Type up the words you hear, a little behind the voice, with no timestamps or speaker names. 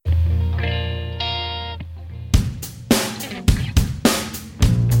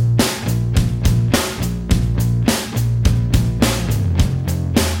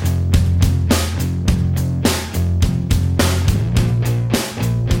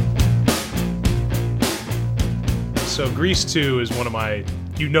So Grease 2 is one of my,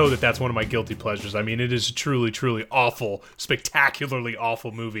 that's one of my guilty pleasures. I mean, it is a truly, truly awful, spectacularly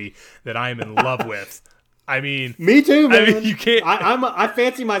awful movie that I am in love with. I mean, me too, man. I mean, you can't. I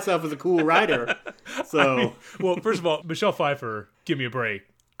fancy myself as a cool writer. So, I mean, well, first of all, Michelle Pfeiffer, give me a break,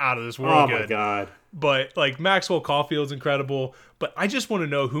 out of this world good. Oh my god! But like Maxwell Caulfield's incredible. But I just want to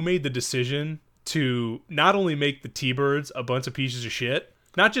know who made the decision to not only make the T-Birds a bunch of pieces of shit,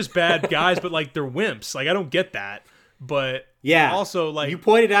 not just bad guys, but like they're wimps. Like I don't get that. But yeah, also like you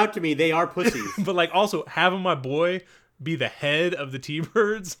pointed out to me, they are pussies. But like also having my boy be the head of the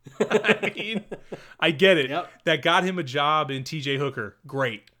T-Birds. I mean, I get it. Yep. That got him a job in TJ Hooker.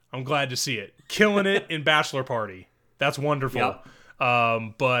 Great. I'm glad to see it. Killing it in Bachelor Party. That's wonderful.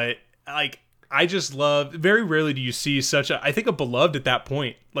 Yep. But like, I just love, very rarely do you see such a, I think a beloved at that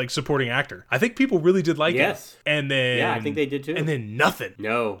point, like supporting actor. I think people really did like it. And then, yeah, I think they did too. And then nothing.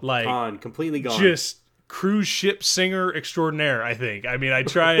 No, like gone, completely gone. Just cruise ship singer extraordinaire, I think. I mean, I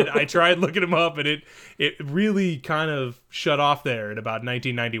tried looking him up, and it really kind of shut off there in about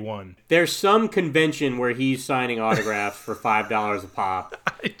 1991. There's some convention where he's signing autographs for $5 a pop.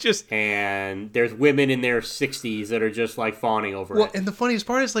 And there's women in their 60s that are just like fawning over it. And the funniest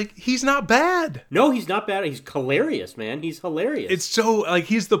part is like he's not bad. No, he's not bad. He's hilarious, man. He's hilarious. It's so like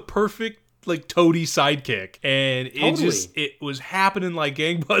he's the perfect like toady sidekick, and it was happening like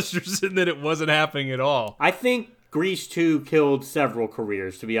gangbusters, and then it wasn't happening at all. I think Grease 2 killed several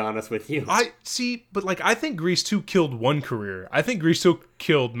careers, to be honest with you. I think Grease 2 killed one career. I think Grease 2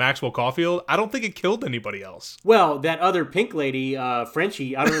 killed Maxwell Caulfield. I don't think it killed anybody else. Well, that other pink lady,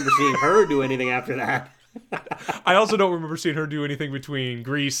 Frenchie, I don't remember seeing her do anything after that. I also don't remember seeing her do anything between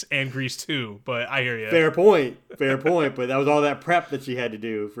Grease and Grease 2, but I hear you. Fair point, but that was all that prep that she had to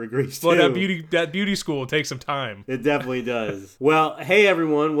do for Grease 2. Well, that beauty school takes some time. It definitely does. Well, hey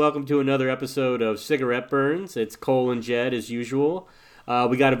everyone, welcome to another episode of Cigarette Burns. It's Cole and Jed as usual.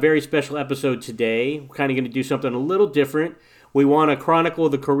 We got a very special episode today. We're kind of going to do something a little different. We want to chronicle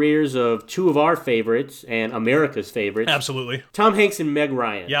the careers of two of our favorites and America's favorites. Absolutely. Tom Hanks and Meg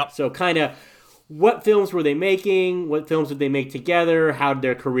Ryan. Yep. So kind of, what films were they making? What films did they make together? How did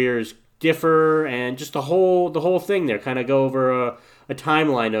their careers differ? And just the whole thing there. Kind of go over a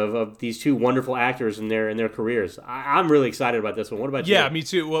timeline of these two wonderful actors and their careers. I'm really excited about this one. What about you? Yeah, me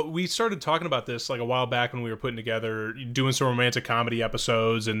too. Well, we started talking about this like a while back when we were putting together, doing some romantic comedy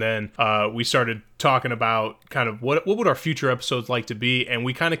episodes, and then we started talking about kind of what would our future episodes like to be, and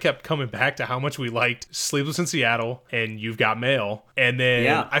we kind of kept coming back to how much we liked Sleepless in Seattle and You've Got Mail, and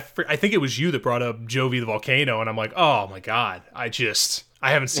then I think it was you that brought up Jovi the Volcano, and I'm like, oh my God,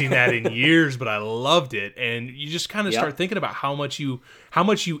 I haven't seen that in years, but I loved it. And you just kind of start thinking about how much you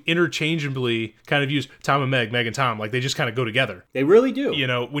interchangeably kind of use Tom and Meg and Tom. Like they just kind of go together. They really do. You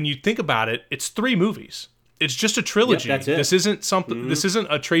know, when you think about it, it's 3 movies. It's just a trilogy. Yep, that's it. This isn't something. Mm-hmm. This isn't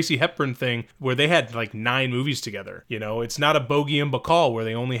a Tracy Hepburn thing where they had like 9 movies together. You know, it's not a Bogey and Bacall where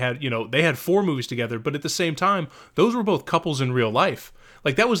they only had, they had 4 movies together. But at the same time, those were both couples in real life.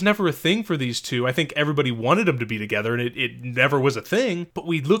 Like, that was never a thing for these two. I think everybody wanted them to be together, and it never was a thing. But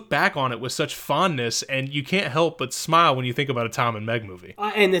we look back on it with such fondness, and you can't help but smile when you think about a Tom and Meg movie.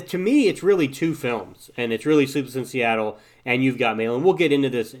 To me, it's really 2 films, and it's really Sleepless in Seattle and You've Got Mail. And we'll get into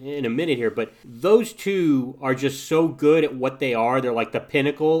this in a minute here, but those two are just so good at what they are. They're like the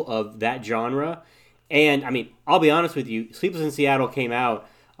pinnacle of that genre. And, I mean, I'll be honest with you, Sleepless in Seattle came out,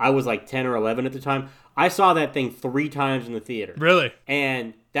 I was like 10 or 11 at the time. I saw that thing 3 times in the theater. Really?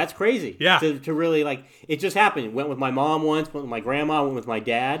 And that's crazy. Yeah. To really, like, it just happened. Went with my mom once, went with my grandma, went with my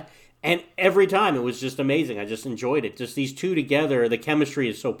dad. And every time it was just amazing. I just enjoyed it. Just these two together, the chemistry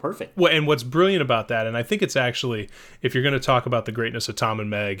is so perfect. Well, and what's brilliant about that, and I think it's actually, if you're going to talk about the greatness of Tom and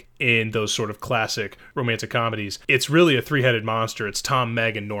Meg in those sort of classic romantic comedies, it's really a 3-headed monster. It's Tom,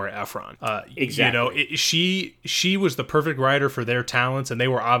 Meg, and Nora Ephron. Exactly. She was the perfect writer for their talents, and they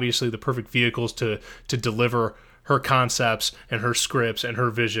were obviously the perfect vehicles to deliver her concepts and her scripts and her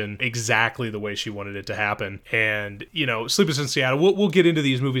vision exactly the way she wanted it to happen. And, Sleepless in Seattle, we'll get into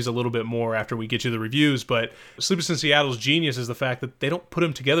these movies a little bit more after we get you the reviews, but Sleepless in Seattle's genius is the fact that they don't put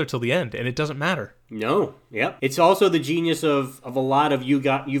them together till the end, and it doesn't matter. No, yeah. It's also the genius of a lot of You've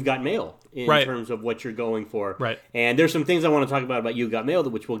Got Mail in terms of what you're going for. Right. And there's some things I want to talk about You've Got Mail,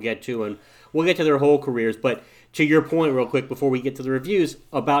 which we'll get to, and we'll get to their whole careers, but to your point real quick before we get to the reviews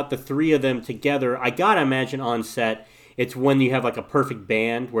about the 3 of them together, I gotta imagine on set it's when you have like a perfect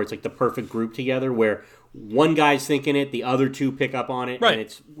band where it's like the perfect group together where one guy's thinking it, the other 2 pick up on it, right.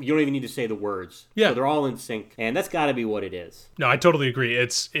 And you don't even need to say the words. Yeah. So they're all in sync, and that's gotta be what it is. No, I totally agree.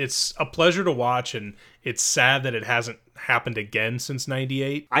 It's a pleasure to watch, and it's sad that it hasn't happened again since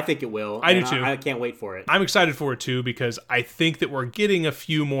 '98. I think it will. I do too. I can't wait for it. I'm excited for it too because I think that we're getting a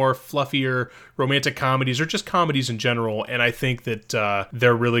few more fluffier romantic comedies or just comedies in general, and I think that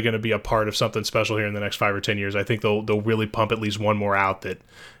they're really going to be a part of something special here in the next 5 or 10 years. I think they'll really pump at least one more out that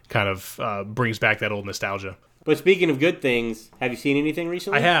kind of brings back that old nostalgia. But speaking of good things, have you seen anything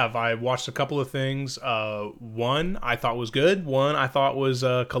recently? I have. I watched a couple of things. One I thought was good. One I thought was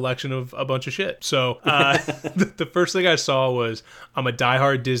a collection of a bunch of shit. So the first thing I saw was, I'm a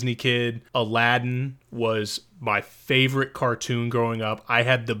diehard Disney kid. Aladdin was my favorite cartoon growing up. I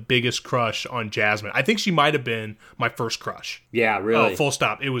had the biggest crush on Jasmine. I think she might have been my first crush. Yeah, really. Full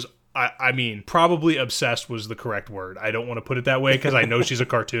stop. It was... I mean, probably obsessed was the correct word. I don't want to put it that way because I know she's a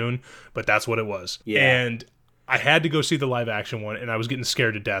cartoon, but that's what it was. Yeah. And I had to go see the live action one, and I was getting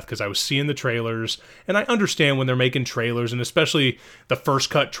scared to death because I was seeing the trailers, and I understand when they're making trailers, and especially the first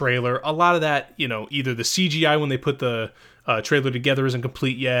cut trailer, a lot of that, either the CGI when they put the trailer together isn't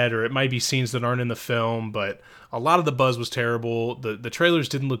complete yet, or it might be scenes that aren't in the film, but a lot of the buzz was terrible. The trailers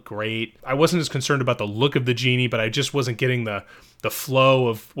didn't look great. I wasn't as concerned about the look of the genie, but I just wasn't getting the flow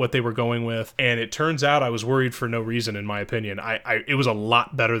of what they were going with. And it turns out I was worried for no reason, in my opinion. It was a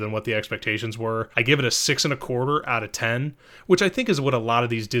lot better than what the expectations were. I give it a 6.25 out of 10, which I think is what a lot of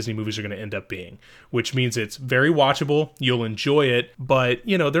these Disney movies are going to end up being, which means it's very watchable. You'll enjoy it, but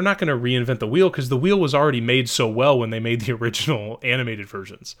they're not going to reinvent the wheel because the wheel was already made so well when they made the original animated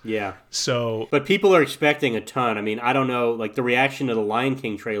versions. Yeah. So, but people are expecting a ton. I mean, I don't know, like the reaction to the Lion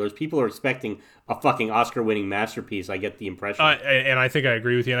King trailers, people are expecting a fucking Oscar-winning masterpiece, I get the impression. And I think I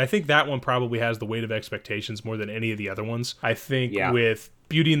agree with you. And I think that one probably has the weight of expectations more than any of the other ones. I think with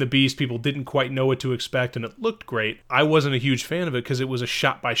Beauty and the Beast, people didn't quite know what to expect, and it looked great. I wasn't a huge fan of it because it was a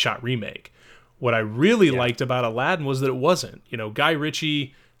shot-by-shot remake. What I really liked about Aladdin was that it wasn't. Guy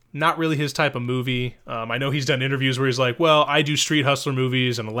Ritchie... not really his type of movie. I know he's done interviews where he's like, well, I do street hustler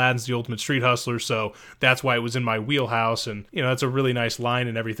movies and Aladdin's the ultimate street hustler, so that's why it was in my wheelhouse. And, that's a really nice line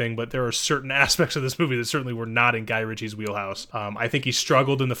and everything, but there are certain aspects of this movie that certainly were not in Guy Ritchie's wheelhouse. I think he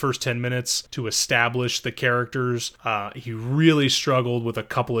struggled in the first 10 minutes to establish the characters. He really struggled with a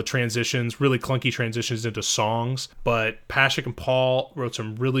couple of transitions, really clunky transitions into songs, but Pasek and Paul wrote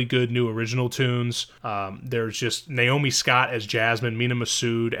some really good new original tunes. There's just Naomi Scott as Jasmine, Mina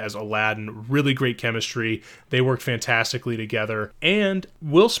Massoud as Aladdin, really great chemistry. They worked fantastically together. And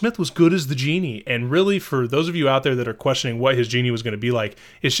Will Smith was good as the genie. And really, for those of you out there that are questioning what his genie was going to be like,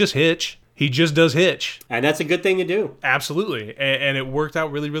 it's just Hitch. He just does Hitch. And that's a good thing to do. Absolutely. And it worked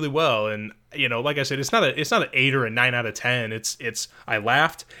out really, really well. And like I said, it's not an 8 or a 9 out of 10. It's I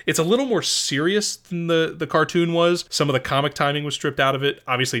laughed. It's a little more serious than the cartoon was. Some of the comic timing was stripped out of it.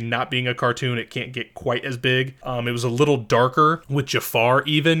 Obviously, not being a cartoon, it can't get quite as big. It was a little darker with Jafar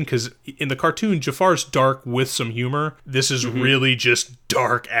even, because in the cartoon, Jafar's dark with some humor. This is really just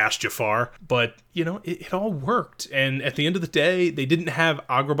dark-ass Jafar. But, it all worked. And at the end of the day, they didn't have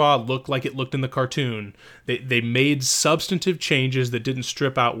Agrabah look like it looked in the cartoon. They made substantive changes that didn't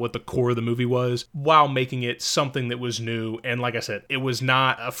strip out what the core of the movie was, while making it something that was new. And like I said, it was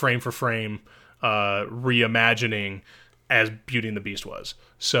not a frame for frame reimagining as Beauty and the Beast was.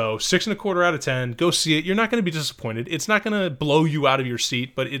 So 6.25 out of 10. Go see it. You're not going to be disappointed. It's not going to blow you out of your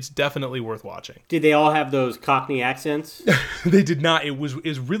seat, but it's definitely worth watching. Did they all have those Cockney accents? They did not. It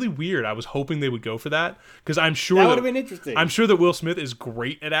was really weird. I was hoping they would go for that because I'm sure that would have been interesting. I'm sure that Will Smith is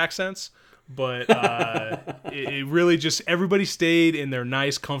great at accents. But it really just, everybody stayed in their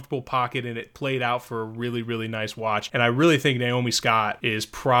nice, comfortable pocket, and it played out for a really, really nice watch. And I really think Naomi Scott is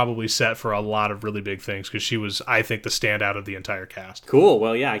probably set for a lot of really big things because she was, I think, the standout of the entire cast. Cool.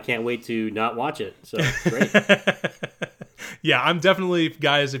 Well, yeah, I can't wait to not watch it. So, great. Yeah, I'm definitely,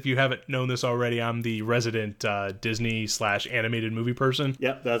 guys, if you haven't known this already, I'm the resident Disney/animated movie person.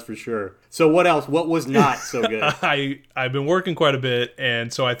 Yep, that's for sure. So what else? What was not so good? I've been working quite a bit,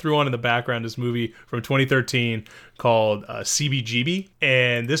 and so I threw on in the background this movie from 2013 called CBGB.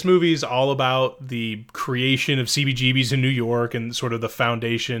 And this movie is all about the creation of CBGBs in New York and sort of the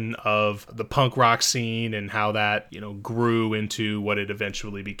foundation of the punk rock scene and how that, grew into what it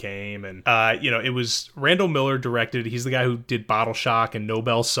eventually became. And, it was Randall Miller directed. He's the guy who did Bottle Shock and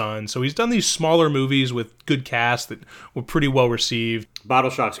Nobel's Son. So he's done these smaller movies with good casts that were pretty well received.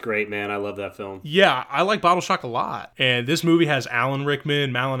 Bottle Shock's great, man. I love that film. Yeah, I like Bottle Shock a lot. And this movie has Alan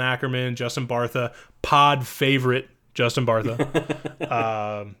Rickman, Malin Ackerman, Justin Bartha, pod favorite Justin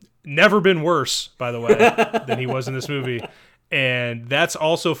Bartha. Never been worse, by the way, than he was in this movie. And that's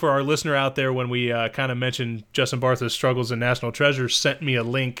also for our listener out there, when we kind of mentioned Justin Bartha's struggles in National Treasure, sent me a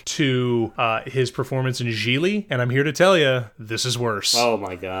link to his performance in Gigli, and I'm here to tell you, this is worse. Oh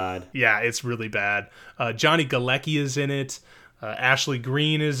my God. Yeah, it's really bad. Johnny Galecki is in it. Ashley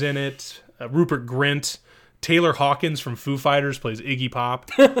Greene is in it. Rupert Grint. Taylor Hawkins from Foo Fighters plays Iggy Pop.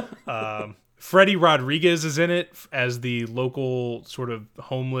 Freddie Rodriguez is in it as the local sort of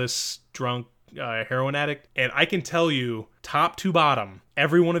homeless, drunk heroin addict. And I can tell you, top to bottom,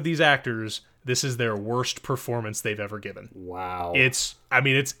 every one of these actors, this is their worst performance they've ever given. Wow. It's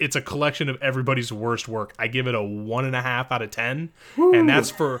a collection of everybody's worst work. I give it a 1.5 out of 10. Woo. And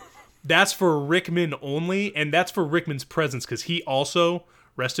that's for Rickman only, and that's for Rickman's presence, because he also,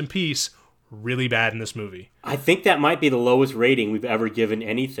 rest in peace, really bad in this movie. I think that might be the lowest rating we've ever given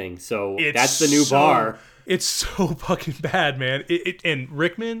anything, so that's the new bar. It's so fucking bad, man. And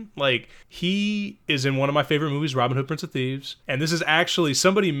Rickman, like, he is in one of my favorite movies, Robin Hood, Prince of Thieves. And this is actually,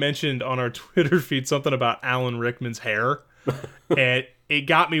 somebody mentioned on our Twitter feed something about Alan Rickman's hair. And it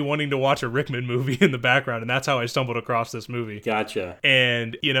got me wanting to watch a Rickman movie in the background. And that's how I stumbled across this movie. Gotcha.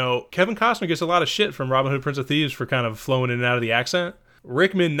 And, Kevin Costner gets a lot of shit from Robin Hood, Prince of Thieves for kind of flowing in and out of the accent.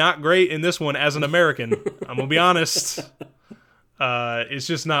 Rickman, not great in this one as an American. I'm going to be honest. It's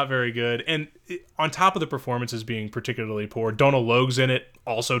just not very good. And on top of the performances being particularly poor, Donald Logue's in it,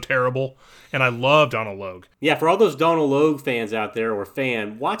 also terrible. And I love Donald Logue. Yeah, for all those Donald Logue fans out there, or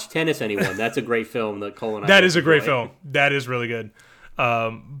watch Tennis Anyone. That's a great film that Cole and I That is a great film. That is really good.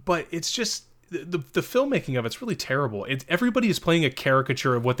 But it's just, the filmmaking of it's really terrible. Everybody is playing a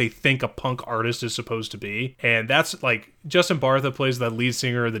caricature of what they think a punk artist is supposed to be. And that's like, Justin Bartha plays the lead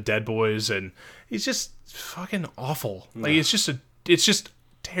singer of the Dead Boys, and he's just fucking awful. Like,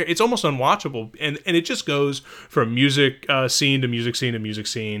 it's almost unwatchable, and it just goes from music scene to music scene to music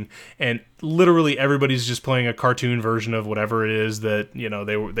scene, and literally everybody's just playing a cartoon version of whatever it is that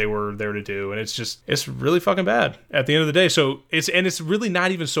they were there to do, and it's really fucking bad at the end of the day. So it's really not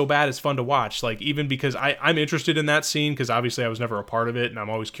even so bad. It's fun to watch, like, even because I'm interested in that scene, because obviously I was never a part of it, and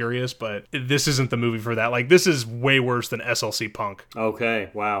I'm always curious. But this isn't the movie for that. Like, this is way worse than SLC Punk. Okay,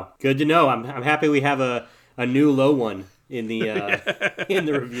 wow, good to know. I'm happy we have a new low one in the in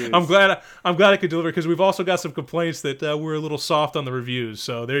the reviews. I'm glad I could deliver, because we've also got some complaints that we're a little soft on the reviews.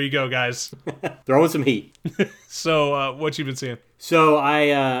 So there you go, guys. Throwing some heat. So what you been seeing? So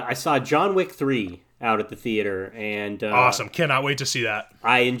I saw John Wick 3 out at the theater, and awesome. Cannot wait to see that.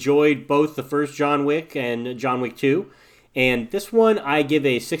 I enjoyed both the first John Wick and John Wick 2, and this one I give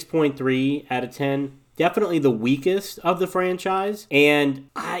a 6.3 out of 10. Definitely the weakest of the franchise. And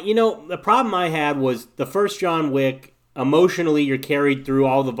the problem I had was the first John Wick. Emotionally, you're carried through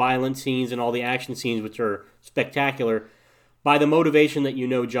all the violent scenes and all the action scenes, which are spectacular, by the motivation that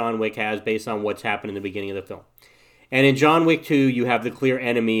John Wick has based on what's happened in the beginning of the film. And in John Wick 2, you have the clear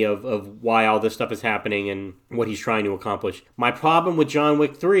enemy of why all this stuff is happening and what he's trying to accomplish. My problem with John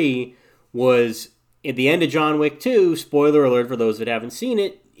Wick 3 was, at the end of John Wick 2, spoiler alert for those that haven't seen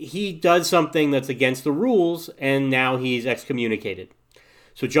it, he does something that's against the rules, and now he's excommunicated.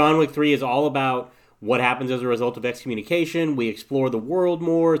 So John Wick 3 is all about what happens as a result of excommunication. We explore the world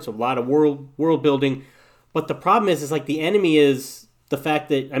more. It's a lot of world building. But the problem is like, the enemy is the fact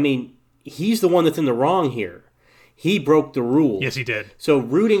that, he's the one that's in the wrong here. He broke the rules. Yes, he did. So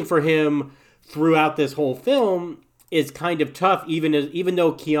rooting for him throughout this whole film is kind of tough, even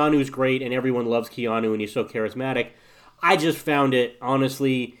though Keanu's great and everyone loves Keanu and he's so charismatic. I just found it,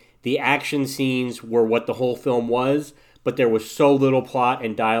 honestly, the action scenes were what the whole film was, but there was so little plot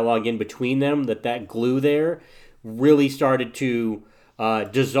and dialogue in between them that glue there really started to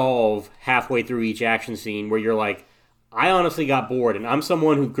dissolve halfway through each action scene, where you're like, I honestly got bored. And I'm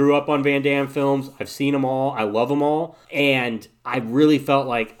someone who grew up on Van Damme films. I've seen them all. I love them all. And I really felt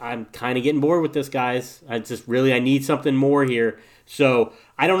like I'm kind of getting bored with this, guys. I need something more here. So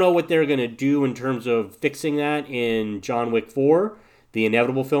I don't know what they're going to do in terms of fixing that in John Wick 4, the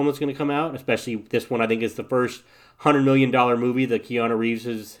inevitable film that's going to come out, especially this one. I think is the first $100 million movie that Keanu Reeves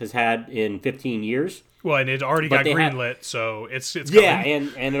has had in 15 years. Well, and it already got greenlit, so it's yeah, and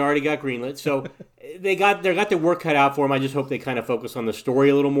it already got greenlit. So they got their work cut out for them. I just hope they kind of focus on the story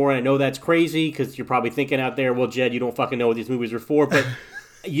a little more. And I know that's crazy, because you're probably thinking out there, well, Jed, you don't fucking know what these movies are for, but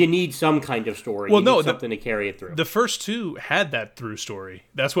you need some kind of story. Well, you need something to carry it through. The first two had that through story.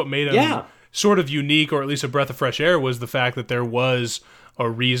 That's what made them sort of unique, or at least a breath of fresh air, was the fact that there was a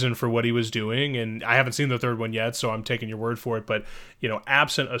reason for what he was doing. And I haven't seen the third one yet, so I'm taking your word for it. But,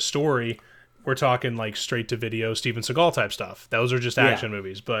 absent a story, we're talking like straight to video Steven Seagal type stuff. Those are just action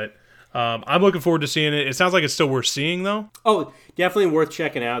movies. But I'm looking forward to seeing it. It sounds like it's still worth seeing, though. Oh, definitely worth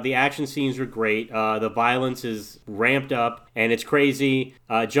checking out. The action scenes are great. The violence is ramped up, and it's crazy.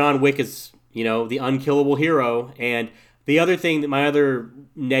 John Wick is, the unkillable hero. And the other thing, that my other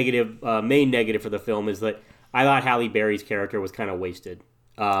negative, main negative for the film is that I thought Halle Berry's character was kind of wasted.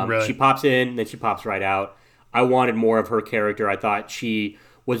 Really? She pops in, then she pops right out. I wanted more of her character. I thought she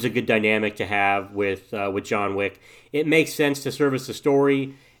was a good dynamic to have with John Wick. It makes sense to service the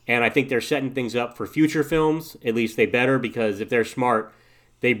story, and I think they're setting things up for future films. At least they better, because if they're smart,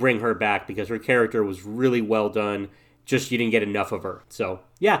 they bring her back, because her character was really well done. Just you didn't get enough of her. So,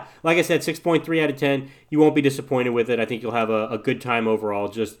 yeah, like I said, 6.3 out of 10. You won't be disappointed with it. I think you'll have a good time overall.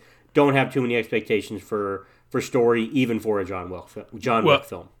 Just don't have too many expectations for story, even for a John Wick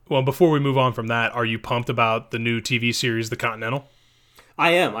film. Well, before we move on from that, are you pumped about the new TV series, The Continental?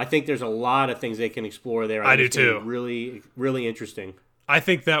 I am. I think there's a lot of things they can explore there. I do too. Really, really interesting. I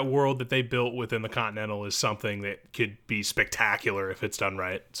think that world that they built within the Continental is something that could be spectacular if it's done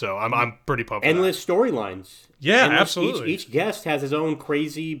right. So I'm pretty pumped. Endless storylines. Yeah, Endless, absolutely. Each guest has his own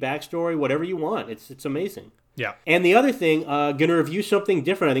crazy backstory, whatever you want. It's amazing. Yeah. And the other thing, gonna review something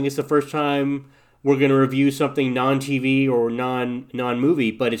different. I think it's the first time we're gonna review something non-TV or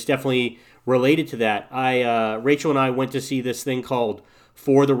non-movie, but it's definitely related to that. Rachel and I went to see this thing called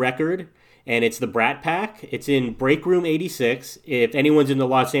For the Record, and it's the Brat Pack. It's in Break Room 86. If anyone's in the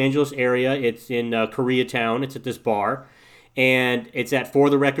Los Angeles area, it's in Koreatown. It's at this bar, and it's at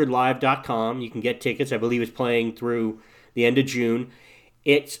fortherecordlive.com. You can get tickets. I believe it's playing through the end of June.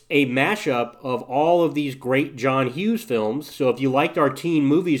 It's a mashup of all of these great John Hughes films. So if you liked our Teen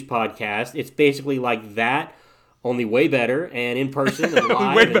Movies podcast, it's basically like that, only way better, and in person and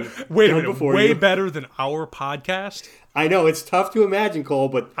live. Wait a minute, way better than our podcast? I know, it's tough to imagine, Cole,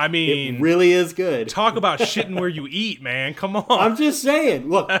 but I mean, it really is good. Talk about shitting where you eat, man. Come on. I'm just saying.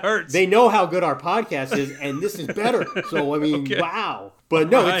 Look, that hurts. They know how good our podcast is, and this is better. So, I mean, okay. Wow.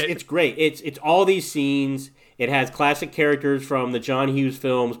 But no, right. It's great. It's all these scenes. It has classic characters from the John Hughes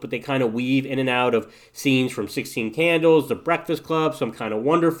films, but they kind of weave in and out of scenes from 16 Candles, The Breakfast Club, Some Kind of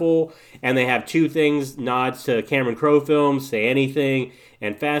Wonderful, and they have two things, nods to Cameron Crowe films, Say Anything,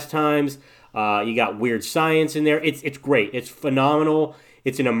 and Fast Times. You got Weird Science in there. It's great. It's phenomenal.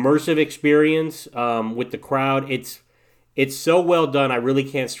 It's an immersive experience with the crowd. It's so well done. I really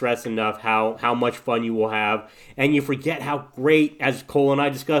can't stress enough how much fun you will have. And you forget how great, as Cole and I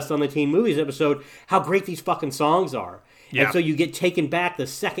discussed on the Teen Movies episode, how great these fucking songs are. Yeah. And so you get taken back the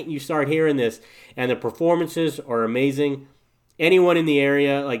second you start hearing this. And the performances are amazing. Anyone in the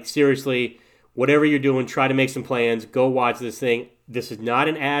area, like seriously, whatever you're doing, try to make some plans. Go watch this thing. This is not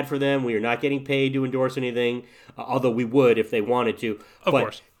an ad for them. We are not getting paid to endorse anything, although we would if they wanted to. Of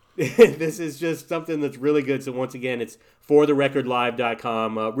course. This is just something that's really good. So once again, it's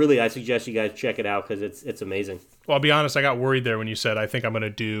fortherecordlive.com. Really, I suggest you guys check it out because it's amazing. Well, I'll be honest, I got worried there when you said, I think I'm going to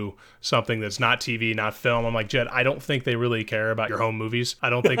do something that's not TV, not film. I'm like, Jed, I don't think they really care about your home movies.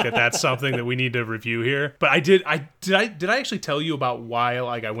 I don't think that that's something that we need to review here. But did I actually tell you about why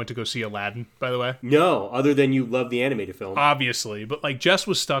I went to go see Aladdin, by the way? No, other than you love the animated film. Obviously. But Jess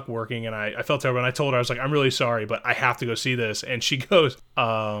was stuck working and I felt terrible. And I told her, I was like, I'm really sorry, but I have to go see this. And she goes,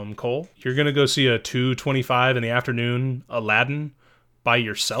 Cole, you're going to go see a 2:25 in the afternoon Aladdin by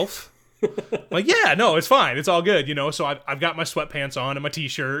yourself? Like, yeah, no, it's fine, it's all good, so I've got my sweatpants on and my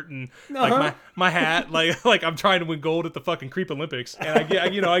t-shirt and like my hat, like I'm trying to win gold at the fucking Creep Olympics, and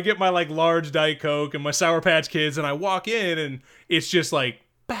I get my large Diet Coke and my Sour Patch Kids, and I walk in and it's just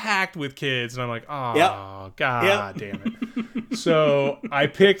packed with kids, and I'm like, oh, yep. God damn it. So I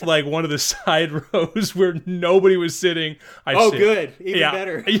picked one of the side rows where nobody was sitting. Good, even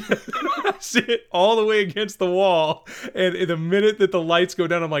better. I sit all the way against the wall, and in the minute that the lights go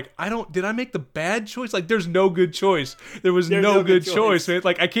down, I'm like, did I make the bad choice? There's no good choice. There's no good choice, man.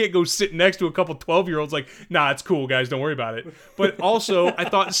 I can't go sit next to a couple 12-year-olds. Nah, it's cool, guys, don't worry about it. But also, I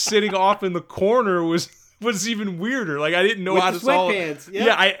thought sitting off in the corner was even weirder. I didn't know with how the to solve.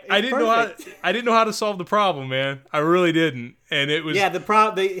 Yeah, I didn't know how to solve the problem, man. I really didn't, and it was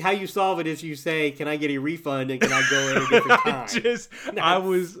how you solve it is you say, "Can I get a refund and can I go at a different time?"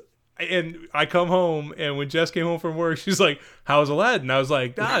 I come home, and when Jess came home from work, she's like, "How was Aladdin?" I was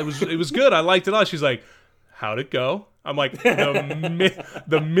like, "It was good. I liked it a lot." She's like, "How'd it go?" I'm like,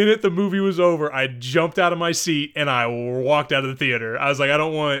 the minute the movie was over, I jumped out of my seat and I walked out of the theater. I was like, I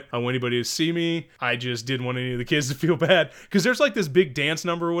don't want anybody to see me. I just didn't want any of the kids to feel bad. Because there's like this big dance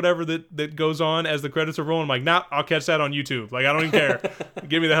number or whatever that goes on as the credits are rolling. I'm like, nah, I'll catch that on YouTube. Like, I don't even care.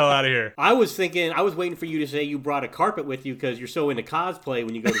 Get me the hell out of here. I was waiting for you to say you brought a carpet with you because you're so into cosplay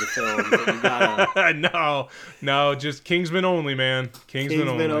when you go to the film. That you gotta... No, just Kingsman only, man.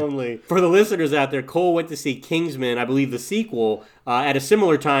 Kingsman only. For the listeners out there, Cole went to see Kingsman, I believe the sequel, at a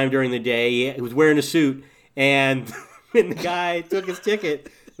similar time during the day. He was wearing a suit, and when the guy took his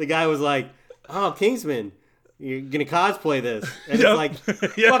ticket, the guy was like, "Oh, Kingsman, you're gonna cosplay this?" And it's like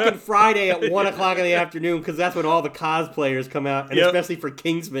fucking Friday at 1 o'clock in the afternoon, because that's when all the cosplayers come out, and especially for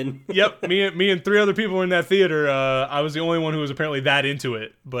Kingsman. Yep, me and 3 other people in that theater. I was the only one who was apparently that into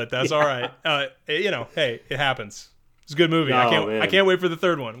it, but that's all right. Hey, it happens. It's a good movie. I can't wait for the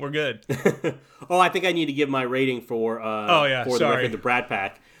third one. We're good. I think I need to give my rating for the record, the Brat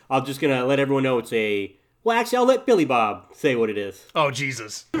Pack. I'm just gonna let everyone know it's a. Well, actually, I'll let Billy Bob say what it is. Oh,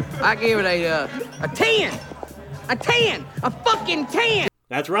 Jesus! I give it a 10, a fucking 10.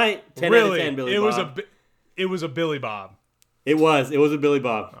 That's right, 10 really? out of 10, Billy Bob. It was a Billy Bob. It was a Billy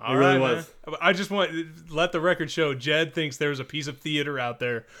Bob. It really was. Man. I just want to let the record show. Jed thinks there's a piece of theater out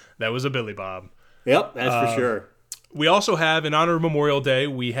there that was a Billy Bob. Yep, that's for sure. We also have, in honor of Memorial Day,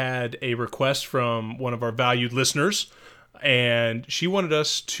 we had a request from one of our valued listeners, and she wanted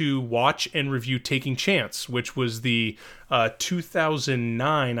us to watch and review Taking Chance, which was the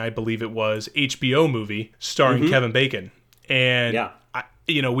 2009, I believe it was, HBO movie starring Kevin Bacon. And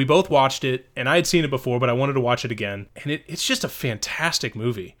we both watched it, and I had seen it before, but I wanted to watch it again. And it's just a fantastic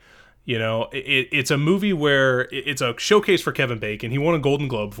movie. It's a movie where it's a showcase for Kevin Bacon. He won a Golden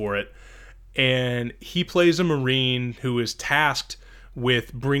Globe for it. And he plays a Marine who is tasked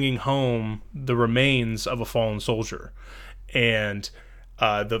with bringing home the remains of a fallen soldier. And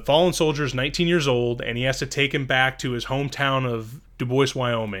the fallen soldier is 19 years old, and he has to take him back to his hometown of Du Bois,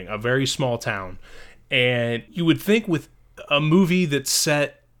 Wyoming, a very small town. And you would think with a movie that's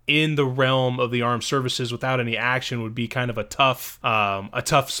set in the realm of the armed services without any action would be kind of a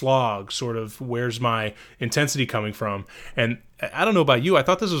tough slog, sort of where's my intensity coming from. And I don't know about you, I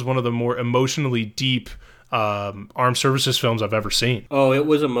thought this was one of the more emotionally deep armed services films I've ever seen. Oh, it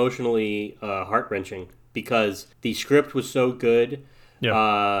was emotionally heart-wrenching because the script was so good.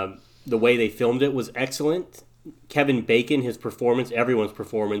 Yeah. The way they filmed it was excellent. Kevin Bacon, his performance, everyone's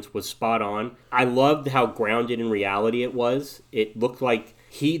performance was spot on. I loved how grounded in reality it was. It looked like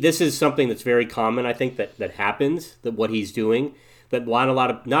this is something that's very common, I think, that happens, that what he's doing, that not a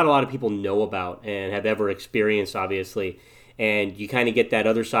lot of people know about and have ever experienced, obviously. And you kind of get that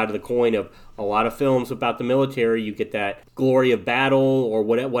other side of the coin of a lot of films about the military. You get that glory of battle or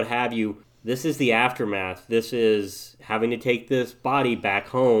what have you. This is the aftermath. This is having to take this body back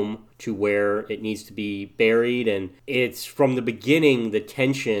home to where it needs to be buried. And it's from the beginning, the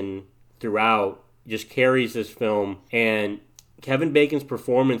tension throughout just carries this film. And Kevin Bacon's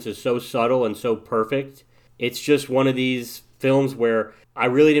performance is so subtle and so perfect. It's just one of these films where I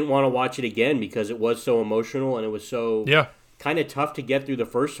really didn't want to watch it again because it was so emotional and it was so kind of tough to get through the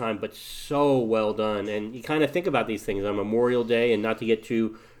first time, but so well done. And you kind of think about these things on Memorial Day, and not to get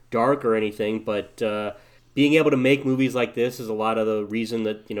too dark or anything, but being able to make movies like this is a lot of the reason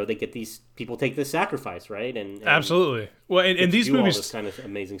that they get these people take this sacrifice, right? And absolutely. Well, and these movies, all this kind of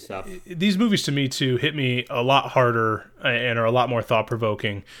amazing stuff. These movies to me too hit me a lot harder and are a lot more thought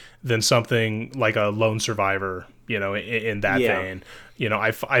provoking than something like a Lone Survivor. In that vein,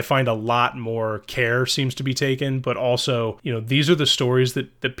 I find a lot more care seems to be taken, but also these are the stories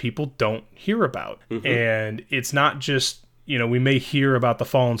that people don't hear about, and it's not just. We may hear about the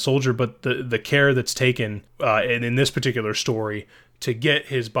fallen soldier, but the care that's taken in this particular story to get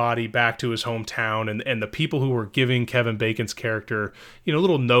his body back to his hometown, and the people who were giving Kevin Bacon's character,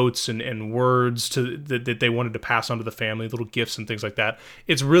 little notes and words that they wanted to pass on to the family, little gifts and things like that.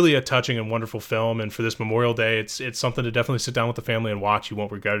 It's really a touching and wonderful film, and for this Memorial Day, it's something to definitely sit down with the family and watch. You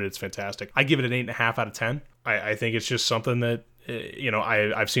won't regret it. It's fantastic. I give it an 8.5 out of 10. I think it's just something that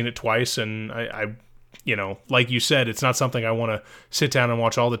I've seen it twice, and I like you said, it's not something I want to sit down and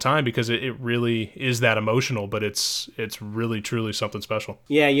watch all the time because it really is that emotional, but it's really, truly something special.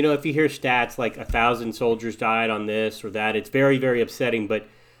 Yeah, if you hear stats like 1,000 soldiers died on this or that, it's very, very upsetting, but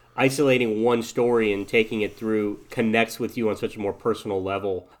isolating one story and taking it through connects with you on such a more personal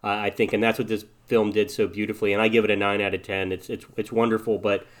level, I think, and that's what this film did so beautifully, and I give it a 9 out of 10. It's wonderful,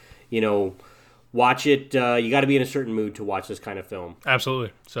 but, watch it. You got to be in a certain mood to watch this kind of film.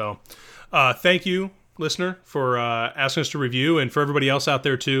 Absolutely. So, thank you, listener, for asking us to review, and for everybody else out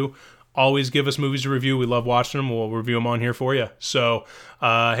there too, always give us movies to review. We love watching them. We'll review them on here for you. So,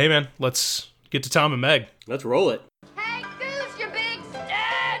 hey, man, let's get to Tom and Meg. Let's roll it. Hey, Goose, you big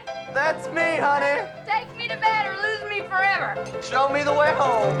stud! That's me, honey. Take me to bed or lose me forever. Show me the way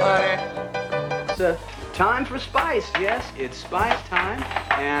home, honey. It's time for spice, yes. It's spice time.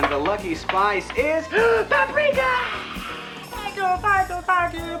 And the lucky spice is paprika!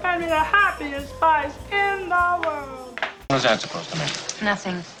 Thank you, baby, the happiest spice in the world. What is that supposed to mean?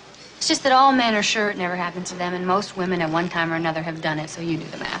 Nothing. It's just that all men are sure it never happened to them, and most women at one time or another have done it, so you do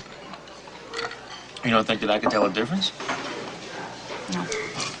the math. You don't think that I can tell a difference? No.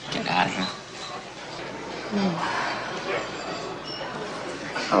 Get out of here.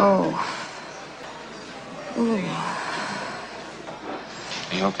 Oh. Ooh.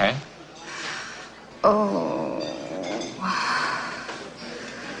 Are you okay? Oh.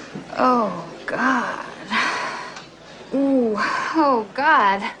 Oh, God. Ooh. Oh,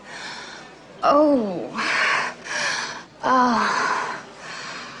 God. Oh. Oh.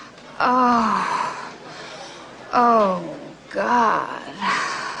 Oh. Oh, God.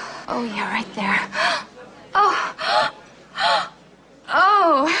 Oh, yeah, right there. Oh.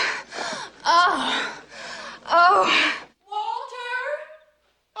 Oh. Oh. Oh.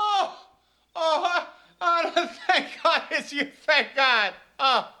 Oh, thank God it's you, thank God.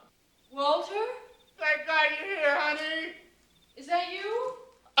 Oh, Walter? thank God you're here, honey. Is that you?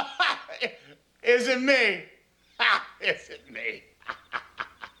 Is it me? Is it me?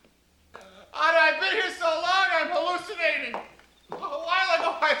 Honey, I've been here so long, I'm hallucinating. A while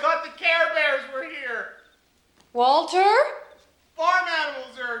ago, I thought the Care Bears were here. Walter? Farm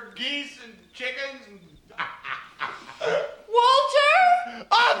animals are geese and chickens and... Walter?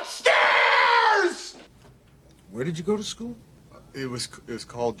 Upstairs! Where did you go to school? It was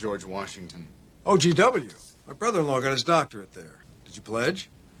called George Washington. Oh, GW. My brother-in-law got his doctorate there. Did you pledge?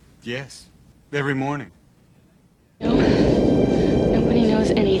 Yes, every morning. No, nobody knows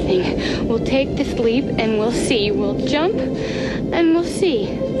anything. We'll take this leap and we'll see. We'll jump and we'll see.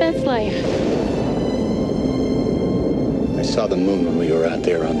 That's life. I saw the moon when we were out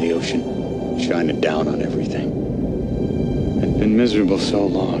there on the ocean, shining down on everything. I've been miserable so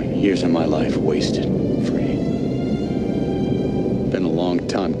long, years of my life wasted, free. Been a long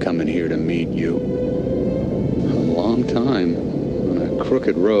time coming here to meet you. A long time on a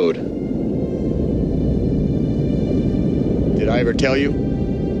crooked road. Did I ever tell you?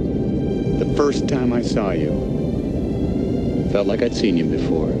 The first time I saw you, felt like I'd seen you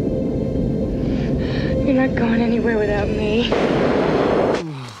before. You're not going anywhere without me.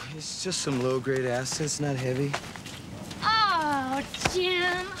 It's just some low-grade assets, not heavy. Oh,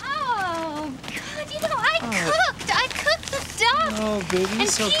 Jim. Oh, God, you know, I cooked the duck. Oh, baby,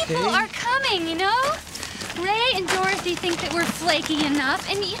 it's and okay. people are coming, you know? Ray and Dorothy think that we're flaky enough,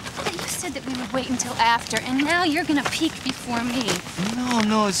 and you said that we would wait until after, and now you're gonna peek before me.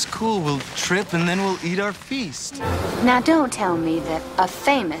 No, it's cool. We'll trip and then we'll eat our feast. Now, don't tell me that a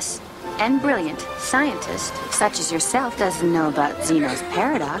famous and brilliant scientist such as yourself doesn't know about Zeno's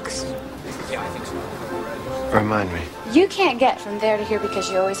paradox. Remind me. You can't get from there to here because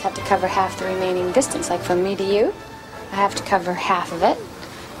you always have to cover half the remaining distance. Like from me to you, I have to cover half of it.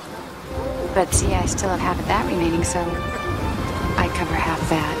 But see, I still have half of that remaining, so I cover half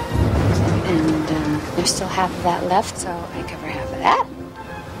that. And there's still half of that left, so I cover half of that.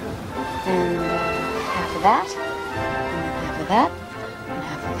 And half of that. And half of that. And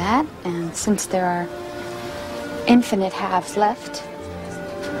half of that. And since there are infinite halves left,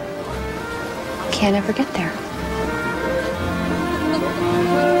 can't ever get there.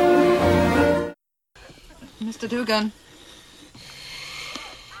 Mr. Dugan.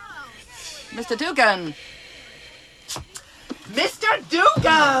 Mr. Dugan. Mr.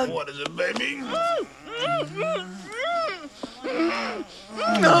 Dugan! What is it, baby? No!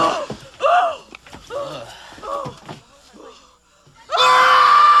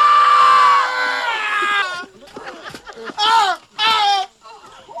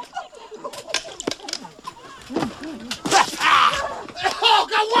 Oh,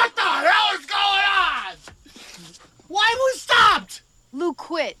 God, what the hell is going on? Why we stopped? Lou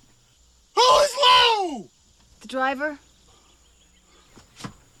quit. Who's Lou? The driver?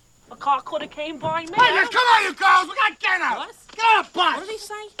 A car could have came by me. Hey, come on, you girls. We got dinner. What? Get on a bus. What did he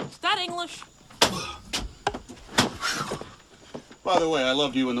say? Is that English? By the way, I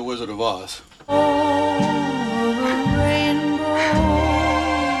loved you in The Wizard of Oz.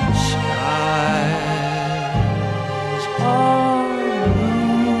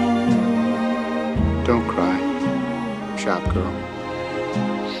 Don't cry, shop girl.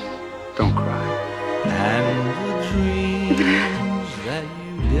 Don't cry. And the dreams that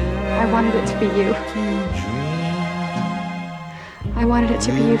you I wanted it to be you. I wanted it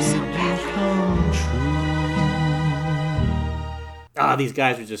to be you so badly. These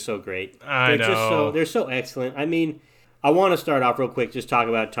guys are just so great. I know. They're so excellent. I mean, I want to start off real quick, just talk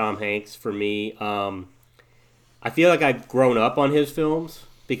about Tom Hanks for me. I feel like I've grown up on his films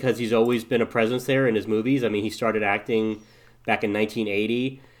because he's always been a presence there in his movies. I mean, he started acting back in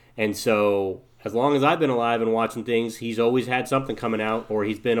 1980, and so as long as I've been alive and watching things, he's always had something coming out, or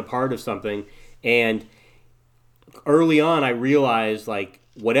he's been a part of something. And early on, I realized, like,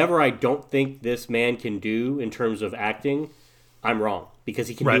 whatever I don't think this man can do in terms of acting, I'm wrong, because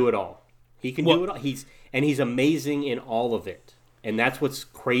he can do it all. He can do it all. He's amazing in all of it. And that's what's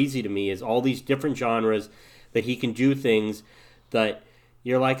crazy to me, is all these different genres that he can do things that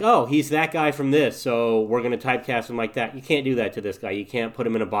you're like, oh, he's that guy from this, so we're going to typecast him like that. You can't do that to this guy. You can't put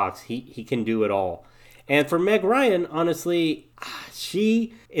him in a box. He can do it all. And for Meg Ryan, honestly,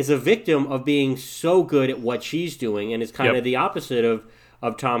 she is a victim of being so good at what she's doing, and it's kind of the opposite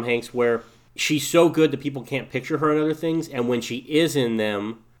of Tom Hanks, where she's so good that people can't picture her in other things, and when she is in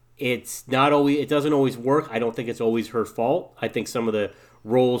them, it doesn't always work. I don't think it's always her fault. I think some of the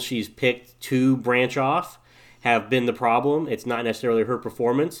roles she's picked to branch off have been the problem. It's not necessarily her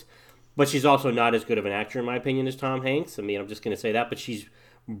performance, but she's also not as good of an actor, in my opinion, as Tom Hanks. I mean, I'm just going to say that, but she's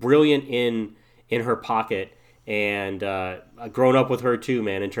brilliant in her pocket, and I've grown up with her too,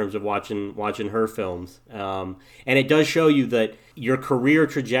 man, in terms of watching her films. And it does show you that your career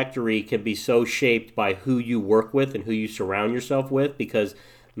trajectory can be so shaped by who you work with and who you surround yourself with, because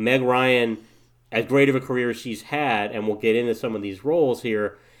Meg Ryan, as great of a career as she's had, and we'll get into some of these roles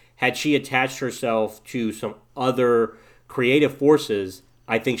here, had she attached herself to some other creative forces,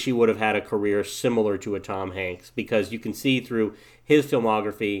 I think she would have had a career similar to a Tom Hanks, because you can see through his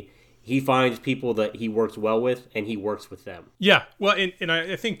filmography, he finds people that he works well with, and he works with them. Yeah, well, and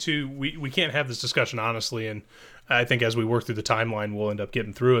I think, too, we can't have this discussion honestly, and I think as we work through the timeline, we'll end up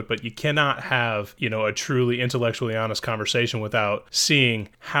getting through it, but you cannot have, a truly intellectually honest conversation without seeing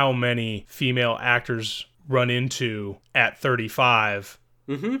how many female actors run into, at 35,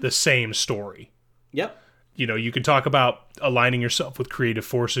 the same story. Yep. You can talk about aligning yourself with creative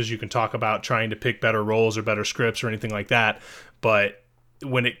forces, you can talk about trying to pick better roles or better scripts or anything like that, but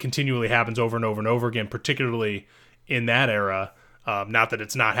when it continually happens over and over and over again, particularly in that era, not that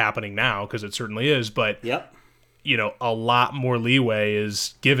it's not happening now, because it certainly is, but a lot more leeway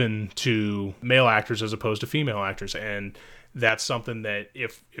is given to male actors as opposed to female actors, and that's something that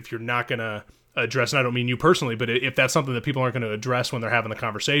if you're not going to address, and I don't mean you personally, but if that's something that people aren't going to address when they're having the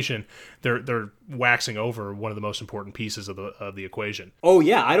conversation, they're waxing over one of the most important pieces of the equation. Oh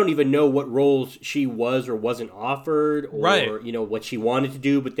yeah, I don't even know what roles she was or wasn't offered, or what she wanted to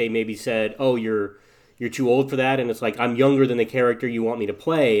do, but they maybe said, "Oh, you're too old for that," and it's like, I'm younger than the character you want me to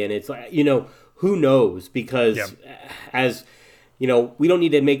play, and it's like, who knows? Because as we don't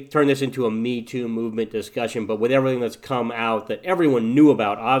need to turn this into a Me Too movement discussion, but with everything that's come out that everyone knew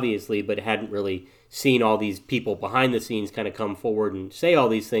about, obviously, but hadn't really seen all these people behind the scenes kind of come forward and say all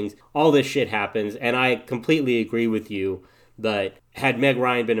these things, all this shit happens, and I completely agree with you that had Meg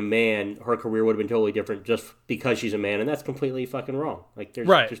Ryan been a man, her career would have been totally different just because she's a man, and that's completely fucking wrong. Like,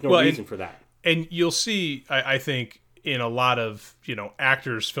 there's no reason for that. And you'll see, I think, in a lot of,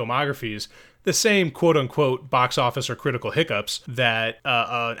 actors' filmographies, the same quote-unquote box office or critical hiccups that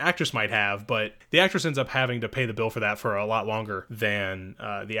an actress might have, but the actress ends up having to pay the bill for that for a lot longer than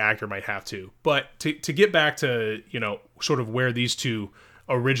the actor might have to. But to get back to, sort of where these two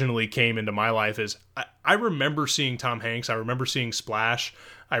originally came into my life is, I remember seeing Tom Hanks, I remember seeing Splash,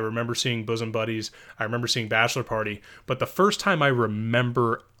 I remember seeing Bosom Buddies, I remember seeing Bachelor Party, but the first time I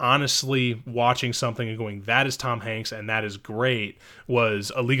remember honestly watching something and going, that is Tom Hanks and that is great,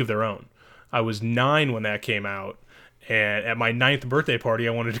 was A League of Their Own. I was 9 when that came out, and at my 9th birthday party,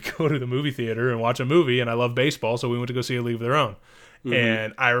 I wanted to go to the movie theater and watch a movie, and I love baseball, so we went to go see A League of Their Own. Mm-hmm.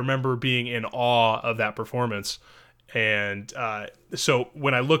 And I remember being in awe of that performance. And so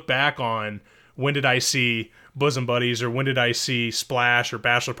when I look back on when did I see Bosom Buddies, or when did I see Splash or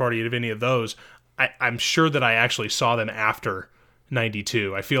Bachelor Party, of any of those, I'm sure that I actually saw them after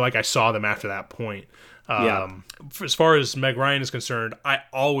 92. I feel like I saw them after that point. As far as Meg Ryan is concerned, I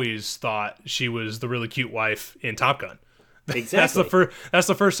always thought she was the really cute wife in Top Gun. Exactly. That's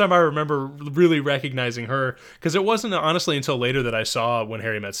the first time I remember really recognizing her, because it wasn't honestly until later that I saw When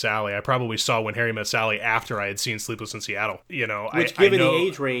Harry Met Sally. I probably saw When Harry Met Sally after I had seen Sleepless in Seattle. Which, given the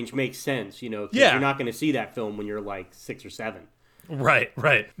age range, makes sense. 'Cause you're not going to see that film when you're like 6 or 7. Right.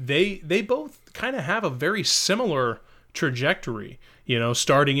 They both kind of have a very similar trajectory.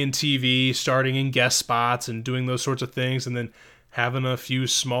 Starting in TV, starting in guest spots and doing those sorts of things, and then having a few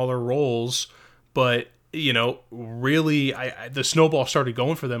smaller roles, but really, the snowball started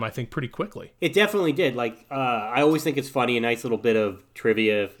going for them, I think, pretty quickly. It definitely did. Like, I always think it's funny, a nice little bit of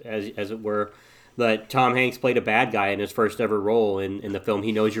trivia, as it were, that Tom Hanks played a bad guy in his first ever role in the film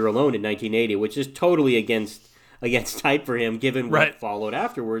He Knows You're Alone in 1980, which is totally against type for him, given what followed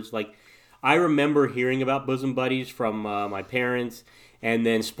afterwards. Like, I remember hearing about Bosom Buddies from my parents, and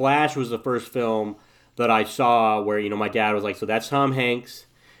then Splash was the first film that I saw where, my dad was like, so that's Tom Hanks.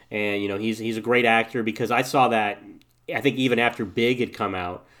 And, he's a great actor, because I saw that, I think, even after Big had come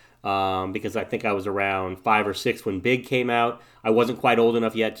out, because I think I was around 5 or 6 when Big came out. I wasn't quite old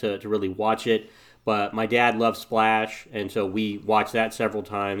enough yet to really watch it, but my dad loved Splash, and so we watched that several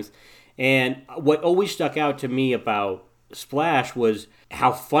times. And what always stuck out to me about Splash was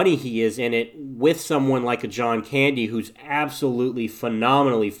how funny he is in it with someone like a John Candy, who's absolutely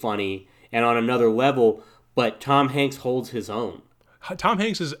phenomenally funny and on another level, but Tom Hanks holds his own. Tom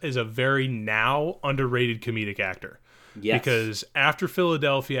Hanks is a very now underrated comedic actor. Yes. Because after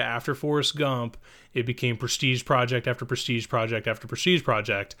Philadelphia, after Forrest Gump, it became prestige project after prestige project after prestige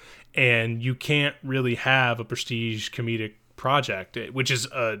project, and you can't really have a prestige comedic project, which is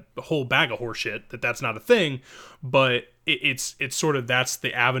a whole bag of horseshit, that's not a thing, but it's sort of, that's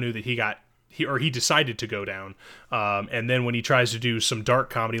the avenue that he decided to go down. And then when he tries to do some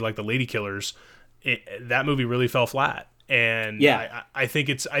dark comedy like The Lady Killers, that movie really fell flat. And yeah, I think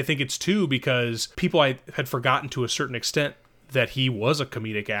it's too, because people had forgotten to a certain extent that he was a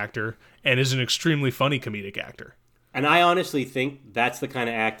comedic actor and is an extremely funny comedic actor. And I honestly think that's the kind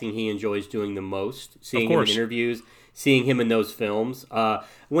of acting he enjoys doing the most. Seeing him in interviews, seeing him in those films.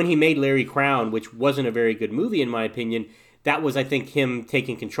 When he made Larry Crown, which wasn't a very good movie in my opinion, that was, I think, him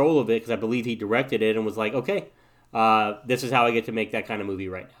taking control of it, because I believe he directed it and was like, okay, this is how I get to make that kind of movie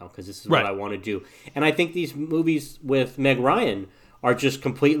right now, because this is what I want to do. And I think these movies with Meg Ryan are just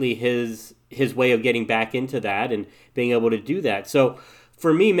completely his way of getting back into that and being able to do that. So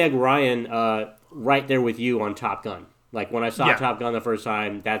for me, Meg Ryan, right there with you on Top Gun. Like, when I saw Top Gun the first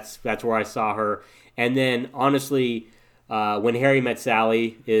time, that's where I saw her. And then, honestly, When Harry Met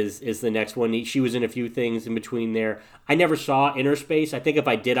Sally is the next one. She was in a few things in between there. I never saw Inner Space. I think if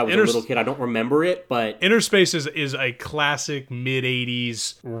I did, I was a little kid. I don't remember it, but Inner Space is a classic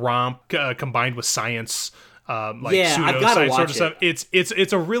mid-'80s romp combined with science. I've got to watch sort of it.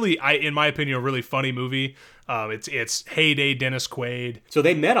 It's a really, in my opinion, a really funny movie. It's heyday Dennis Quaid. So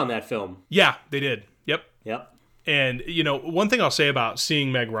they met on that film. Yeah, they did. Yep. And one thing I'll say about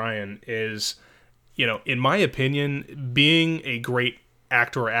seeing Meg Ryan is, in my opinion, being a great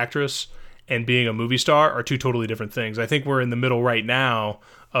actor or actress and being a movie star are two totally different things. I think we're in the middle right now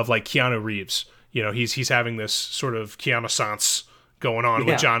of like Keanu Reeves. He's having this sort of Keanu-sance going on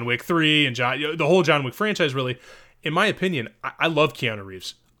with John Wick 3 and the whole John Wick franchise, really. In my opinion, I love Keanu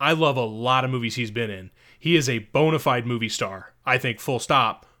Reeves. I love a lot of movies he's been in. He is a bona fide movie star, I think, full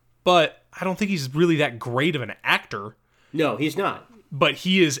stop. But I don't think he's really that great of an actor. No, he's not. But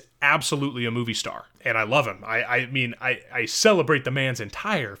he is absolutely a movie star, and I love him. I mean, I celebrate the man's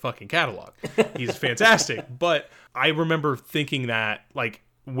entire fucking catalog. He's fantastic. But I remember thinking that, like,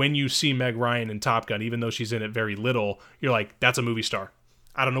 when you see Meg Ryan in Top Gun, even though she's in it very little, you're like, that's a movie star.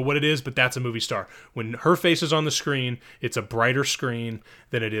 I don't know what it is, but that's a movie star. When her face is on the screen, it's a brighter screen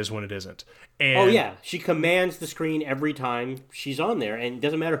than it is when it isn't. And she commands the screen every time she's on there, and it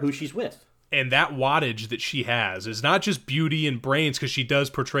doesn't matter who she's with. And that wattage that she has is not just beauty and brains, because she does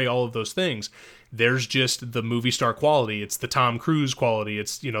portray all of those things. There's just the movie star quality. It's the Tom Cruise quality.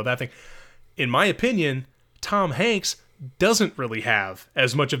 It's, that thing. In my opinion, Tom Hanks doesn't really have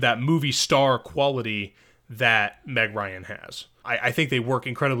as much of that movie star quality that Meg Ryan has. I think they work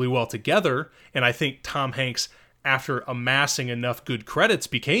incredibly well together, and I think Tom Hanks, after amassing enough good credits,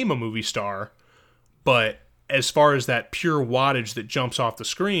 became a movie star. But as far as that pure wattage that jumps off the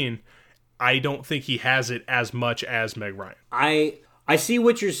screen, I don't think he has it as much as Meg Ryan. I see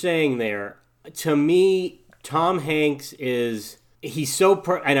what you're saying there. To me, Tom Hanks he's so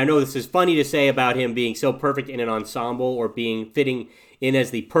and I know this is funny to say about him being so perfect in an ensemble or fitting in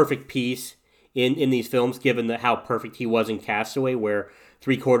as the perfect piece in these films, given how perfect he was in Castaway, where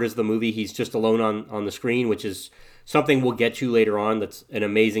 3/4 of the movie he's just alone on the screen, which is something we'll get to later on. That's an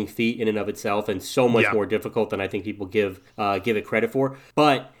amazing feat in and of itself, and so much more difficult than I think people give it credit for.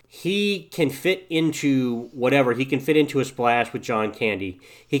 But he can fit into whatever. He can fit into a Splash with John Candy.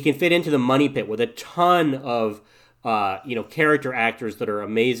 He can fit into the Money Pit with a ton of character actors that are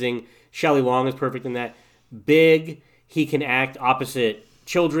amazing. Shelley Long is perfect in that. Big, he can act opposite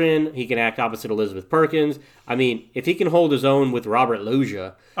children. He can act opposite Elizabeth Perkins. I mean, if he can hold his own with Robert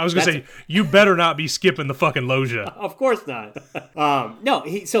Loggia. I was going to say, you better not be skipping the fucking Loggia. Of course not. No,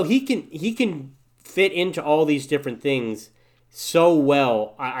 he can fit into all these different things so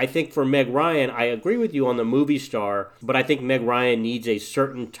well. I think for Meg Ryan, I agree with you on the movie star, but I think Meg Ryan needs a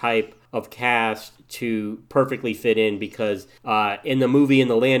certain type of cast to perfectly fit in because in the movie In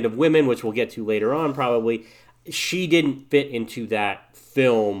the Land of Women, which we'll get to later on probably, she didn't fit into that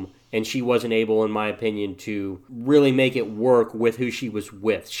film, and she wasn't able, in my opinion, to really make it work with who she was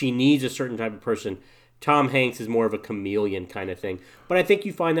with. She needs a certain type of person. Tom Hanks is more of a chameleon kind of thing. But I think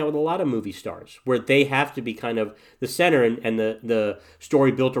you find that with a lot of movie stars, where they have to be kind of the center and the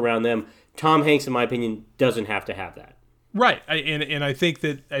story built around them. Tom Hanks, in my opinion, doesn't have to have that. Right, and I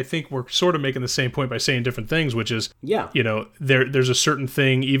think we're sort of making the same point by saying different things, which is, there's a certain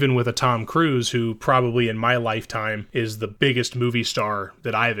thing, even with a Tom Cruise, who probably in my lifetime is the biggest movie star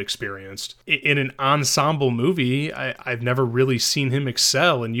that I've experienced. In an ensemble movie, I've never really seen him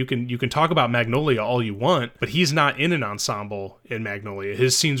excel, and you can talk about Magnolia all you want, but he's not in an ensemble in Magnolia.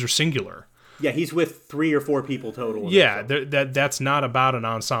 His scenes are singular. Yeah, he's with 3 or 4 people total. Yeah, that's not about an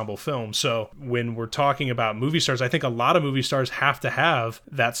ensemble film. So when we're talking about movie stars, I think a lot of movie stars have to have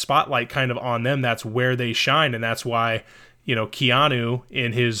that spotlight kind of on them. That's where they shine, and that's why, Keanu,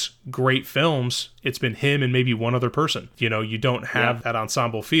 in his great films, it's been him and maybe one other person. You don't have that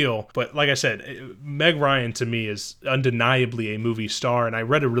ensemble feel. But like I said, Meg Ryan to me is undeniably a movie star, and I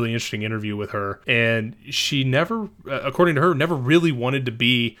read a really interesting interview with her, and she never, according to her, never really wanted to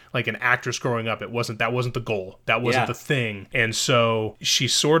be like an actress growing up. That wasn't the goal. That wasn't the thing. And so she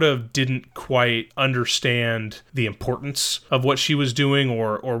sort of didn't quite understand the importance of what she was doing,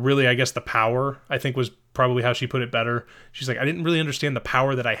 or really, I guess, the power, I think, was probably how she put it better. She's like, I didn't really understand the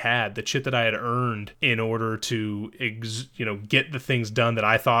power that I had, the shit that I had earned in order to, get the things done that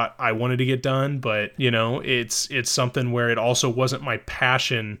I thought I wanted to get done. But, it's something where it also wasn't my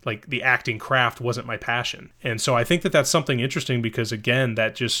passion. Like the acting craft wasn't my passion. And so I think that that's something interesting because, again,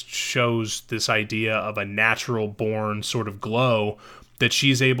 that just shows this idea of a natural born sort of glow that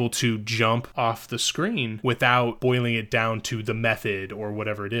she's able to jump off the screen without boiling it down to the method or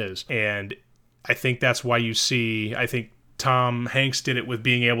whatever it is. And I think that's why you see, I think Tom Hanks did it with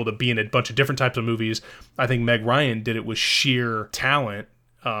being able to be in a bunch of different types of movies. I think Meg Ryan did it with sheer talent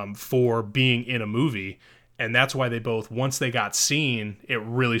for being in a movie. And that's why they both, once they got seen, it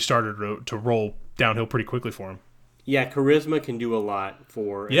really started to roll downhill pretty quickly for them. Yeah, charisma can do a lot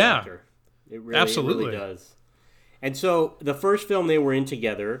for an actor. It really does. And so the first film they were in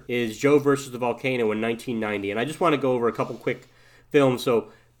together is Joe versus the Volcano in 1990. And I just want to go over a couple quick films. So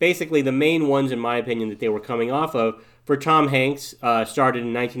basically, the main ones, in my opinion, that they were coming off of, for Tom Hanks, started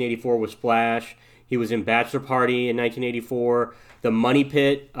in 1984 with Splash. He was in Bachelor Party in 1984. The Money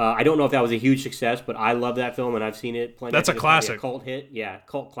Pit, I don't know if that was a huge success, but I love that film, and I've seen it plenty. That's a classic. A cult hit. Yeah,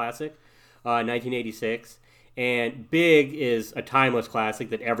 cult classic, 1986. And Big is a timeless classic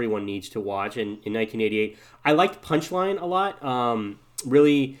that everyone needs to watch. In 1988, I liked Punchline a lot.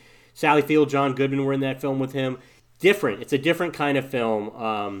 Really, Sally Field, John Goodman were in that film with him. Different. It's a different kind of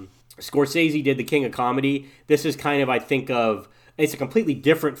film. Scorsese did The King of Comedy. This is kind of, I think of, it's a completely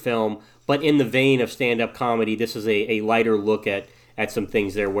different film, but in the vein of stand-up comedy, this is a lighter look at some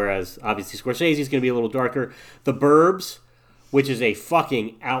things there, whereas obviously Scorsese is going to be a little darker. The Burbs, which is a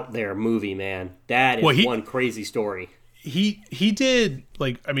fucking out there movie, man. That is one crazy story. He did,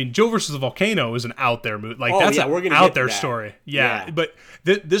 Joe versus the Volcano is an out there movie. That's an out there story. Yeah. But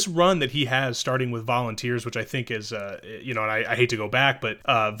this run that he has, starting with Volunteers, which I think is, and I hate to go back, but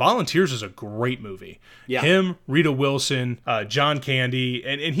Volunteers is a great movie. Yeah. Him, Rita Wilson, John Candy,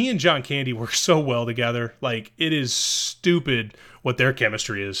 and he and John Candy work so well together. Like, it is stupid what their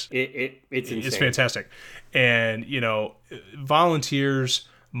chemistry is. It's insane. It's fantastic. And, Volunteers,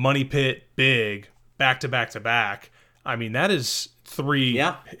 Money Pit, Big, back to back to back. I mean, that is 3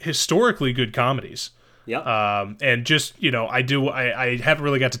 historically good comedies. Yeah. And just, I haven't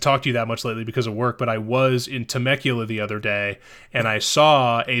really got to talk to you that much lately because of work, but I was in Temecula the other day and I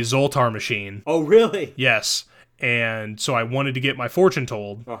saw a Zoltar machine. Oh, really? Yes. And so I wanted to get my fortune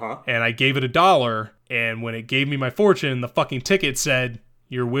told. And I gave it $1. And when it gave me my fortune, the fucking ticket said,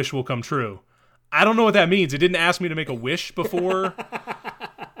 "Your wish will come true." I don't know what that means. It didn't ask me to make a wish before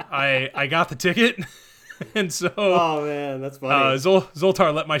I got the ticket. And so, oh man, that's funny.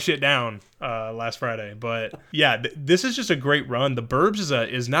 Zoltar let my shit down last Friday, but yeah, this is just a great run. The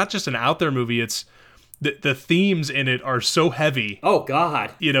Burbs is not just an out there movie. It's the themes in it are so heavy. Oh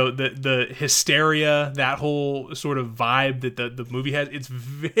God, the hysteria, that whole sort of vibe that the movie has. It's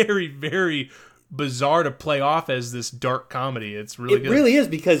very, very bizarre to play off as this dark comedy. It's really good. It really is,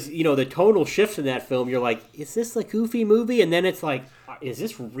 because, the tonal shifts in that film. You're like, is this a goofy movie? And then it's like, is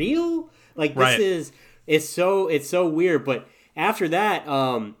this real? Like, this it's so weird. But after that,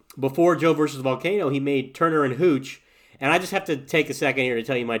 before Joe versus the Volcano, he made Turner and Hooch. And I just have to take a second here to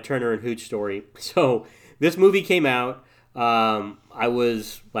tell you my Turner and Hooch story. So this movie came out. I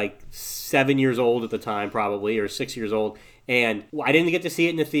was like 7 years old at the time, probably, or 6 years old. And I didn't get to see it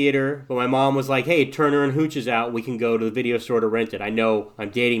in the theater, but my mom was like, hey, Turner and Hooch is out. We can go to the video store to rent it. I know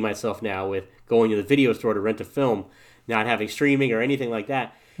I'm dating myself now with going to the video store to rent a film, not having streaming or anything like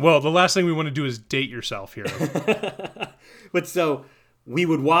that. Well, the last thing we want to do is date yourself here. But so we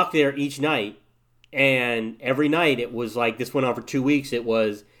would walk there each night, and every night it was like, this went on for 2 weeks. It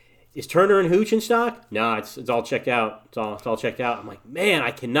was, is Turner and Hooch in stock? No, it's all checked out. It's all checked out. I'm like, man,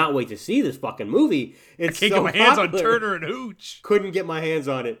 I cannot wait to see this fucking movie. It's I can't so get my hands on popular. Turner and Hooch. Couldn't get my hands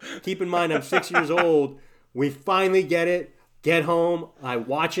on it. Keep in mind, I'm 6 years old. We finally get it. Get home. I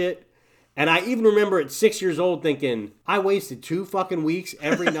watch it. And I even remember at 6 years old thinking, I wasted 2 fucking weeks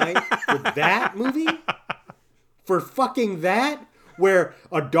every night for that movie? For fucking that? Where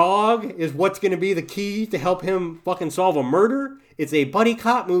a dog is what's going to be the key to help him fucking solve a murder? It's a buddy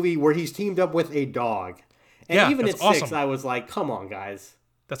cop movie where he's teamed up with a dog. And even at 6, awesome. I was like, come on, guys.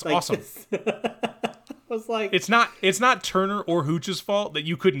 That's like, awesome. Was like, it's not Turner or Hooch's fault that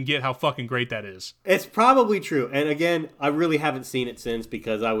you couldn't get how fucking great that is. It's probably true. And again, I really haven't seen it since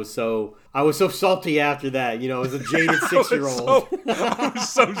because I was so salty after that, as a jaded 6-year-old. I was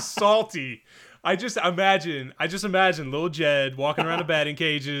so salty. I just imagine little Jed walking around the batting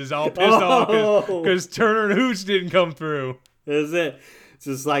cages all pissed off because Turner and Hooch didn't come through. That's it. It's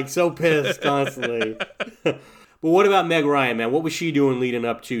just like so pissed constantly. But what about Meg Ryan, man? What was she doing leading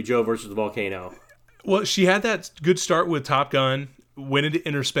up to Joe versus the Volcano? Well, she had that good start with Top Gun, went into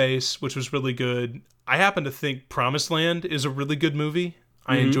Inner Space, which was really good. I happen to think Promised Land is a really good movie.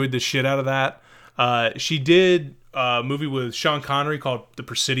 I enjoyed the shit out of that. She did a movie with Sean Connery called The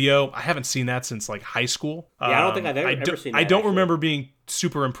Presidio. I haven't seen that since like high school. Yeah, I don't think I've ever seen that. I don't remember being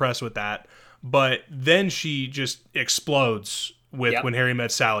super impressed with that. But then she just explodes with When Harry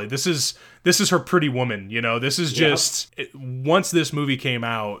Met Sally. This is her Pretty Woman, This is just once this movie came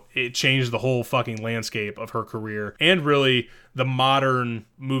out, it changed the whole fucking landscape of her career and really the modern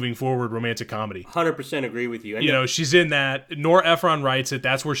moving forward romantic comedy. 100% agree with you. She's in that. Nora Ephron writes it.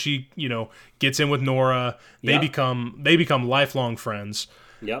 That's where she, gets in with Nora. They become lifelong friends.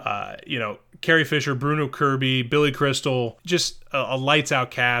 Yep. Carrie Fisher, Bruno Kirby, Billy Crystal, just a lights out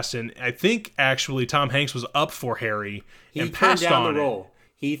cast. And I think actually Tom Hanks was up for Harry and passed turned down on the role.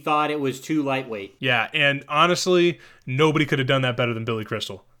 He thought it was too lightweight. Yeah, and honestly, nobody could have done that better than Billy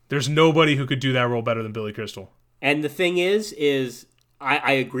Crystal. There's nobody who could do that role better than Billy Crystal. And the thing is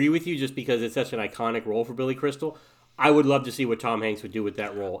I agree with you just because it's such an iconic role for Billy Crystal. I would love to see what Tom Hanks would do with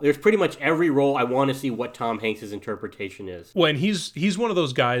that role. There's pretty much every role I want to see what Tom Hanks' interpretation is. Well, and he's one of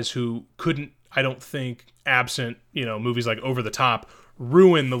those guys who couldn't, I don't think, absent, movies like Over the Top,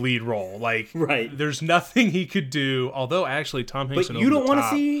 ruin the lead role. Like, right. There's nothing he could do, although actually Tom Hanks But in you Over don't the want to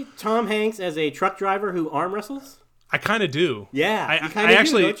Top, see Tom Hanks as a truck driver who arm wrestles? I kind of do. Yeah, you kind of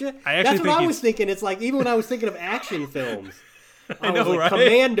do, don't you? That's what I was thinking. It's like, even when I was thinking of action films, I know, was like, right?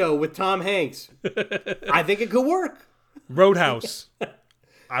 Commando with Tom Hanks. I think it could work. Roadhouse.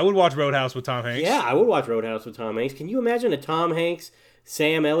 I would watch Roadhouse with Tom Hanks. Yeah, I would watch Roadhouse with Tom Hanks. Can you imagine a Tom Hanks,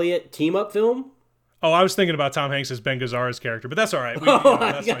 Sam Elliott team-up film? Oh, I was thinking about Tom Hanks as Ben Gazzara's character, but that's all right.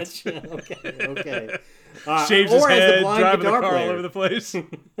 I gotcha. Okay. Shaves his head, driving the car all over the place.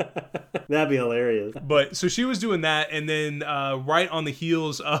 That'd be hilarious. But so she was doing that, and then right on the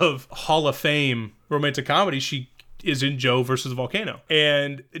heels of Hall of Fame romantic comedy, she is in Joe versus the Volcano.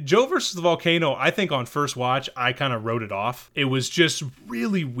 And Joe versus the Volcano, I think on first watch, I kind of wrote it off. It was just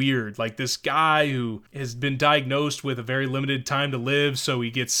really weird. Like this guy who has been diagnosed with a very limited time to live, so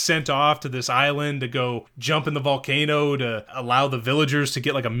he gets sent off to this island to go jump in the volcano to allow the villagers to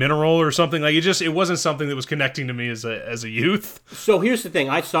get like a mineral or something. Like it wasn't something that was connecting to me as a youth. So here's the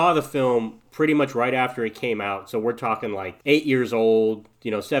thing. I saw the film pretty much right after it came out. So we're talking like 8 years old,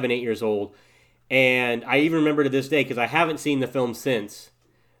 7, 8 years old. And I even remember to this day, because I haven't seen the film since,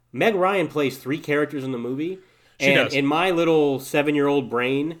 Meg Ryan plays 3 characters in the movie. She does. In my little 7-year-old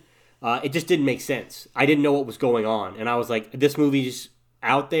brain, it just didn't make sense. I didn't know what was going on. And I was like, this movie's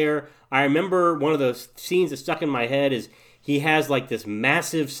out there. I remember one of the scenes that stuck in my head is he has like this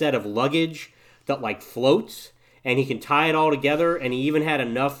massive set of luggage that like floats. And he can tie it all together. And he even had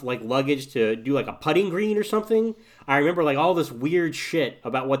enough like luggage to do like a putting green or something. I remember like all this weird shit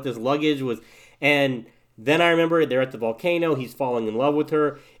about what this luggage was. And then I remember they're at the volcano. He's falling in love with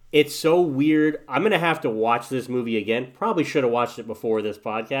her. It's so weird. I'm going to have to watch this movie again. Probably should have watched it before this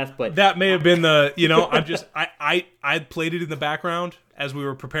podcast, but that may have been the, I played it in the background as we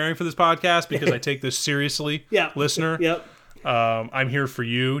were preparing for this podcast because I take this seriously, listener. Yep. I'm here for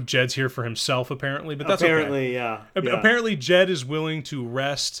you. Jed's here for himself, apparently, but that's apparently, okay. Yeah. Apparently, Jed is willing to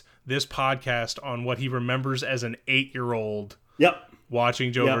rest this podcast on what he remembers as an 8-year-old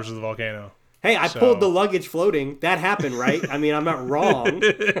watching Joe versus the Volcano. Hey, I pulled the luggage floating. That happened, right? I mean, I'm not wrong.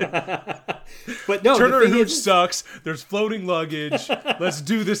 But no, Turner and Hooch sucks. There's floating luggage. Let's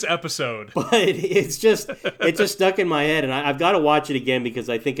do this episode. But it just stuck in my head, and I've got to watch it again because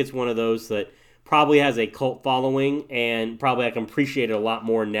I think it's one of those that probably has a cult following, and probably I can appreciate it a lot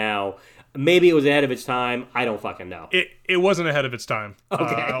more now. Maybe it was ahead of its time. I don't fucking know. It wasn't ahead of its time.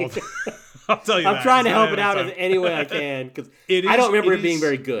 Okay. I'll tell you I'm that. trying to help it out in any way I can because I don't remember it being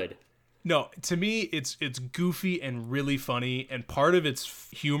very good. No, to me, it's goofy and really funny, and part of its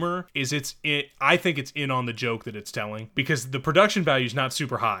humor is I think it's in on the joke that it's telling because the production value is not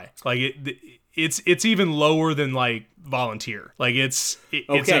super high. Like it's even lower than like Volunteer. Like it's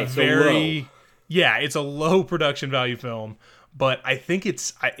a very it's a low production value film, but I think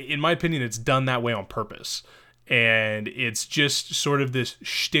in my opinion, it's done that way on purpose, and it's just sort of this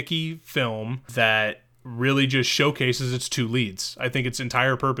shticky film that really just showcases its two leads. I think its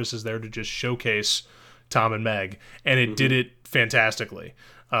entire purpose is there to just showcase Tom and Meg, and it did it fantastically.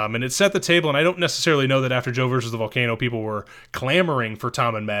 And it set the table, and I don't necessarily know that after Joe versus the Volcano, people were clamoring for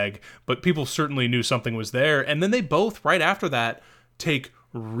Tom and Meg, but people certainly knew something was there. And then they both, right after that, take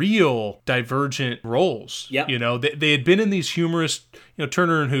real divergent roles. Yep. You know, they had been in these humorous,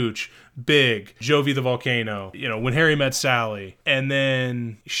 Turner and Hooch, Big, Jovi the Volcano, When Harry Met Sally, and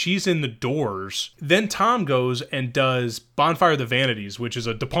then she's in The Doors. Then Tom goes and does Bonfire of the Vanities, which is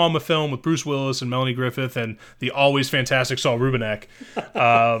a De Palma film with Bruce Willis and Melanie Griffith and the always fantastic Saul Rubinek.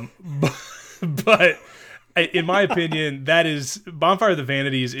 But in my opinion, that is Bonfire of the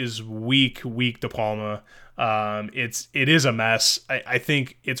Vanities is weak De Palma. It is a mess. I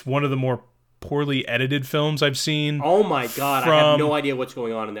think it's one of the more poorly edited films I've seen. Oh my god, I have no idea what's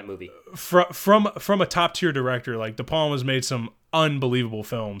going on in that movie. From a top tier director, like De Palma's made some unbelievable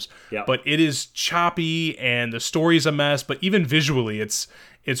films. Yep. But it is choppy and the story's a mess, but even visually it's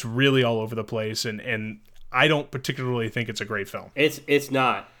really all over the place, and I don't particularly think it's a great film. It's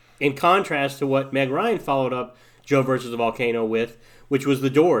not. In contrast to what Meg Ryan followed up Joe versus the Volcano with, which was The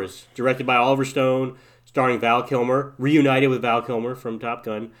Doors, directed by Oliver Stone, starring Val Kilmer, reunited with Val Kilmer from Top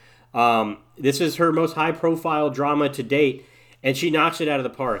Gun. This is her most high-profile drama to date, and she knocks it out of the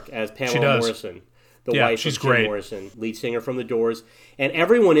park as Pamela Morrison, the wife of Jim Morrison, lead singer from The Doors. And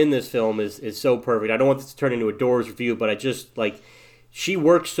everyone in this film is so perfect. I don't want this to turn into a Doors review, but I just, she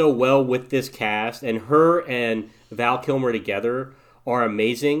works so well with this cast, and her and Val Kilmer together are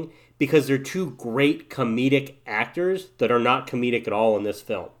amazing because they're two great comedic actors that are not comedic at all in this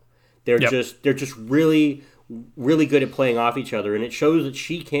film. They're just really, really good at playing off each other, and it shows that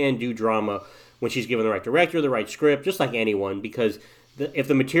she can do drama when she's given the right director, the right script, just like anyone, because if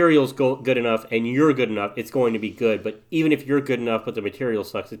the material's good enough and you're good enough, it's going to be good. But even if you're good enough but the material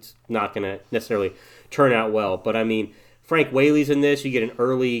sucks, it's not going to necessarily turn out well. But I mean, Frank Whaley's in this. You get an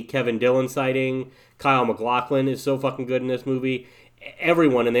early Kevin Dillon sighting. Kyle MacLachlan is so fucking good in this movie.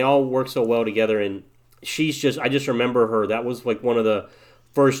 Everyone, and they all work so well together, and I just remember her. That was like one of the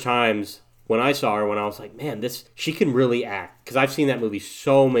first times when I saw her, when I was like, man, she can really act. Because I've seen that movie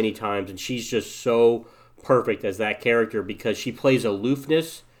so many times, and she's just so perfect as that character because she plays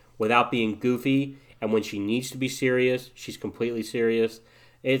aloofness without being goofy, and when she needs to be serious, she's completely serious.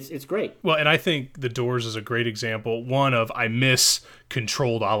 It's great. Well, and I think The Doors is a great example. One of I miss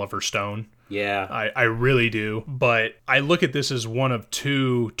controlled Oliver Stone. Yeah. I really do. But I look at this as one of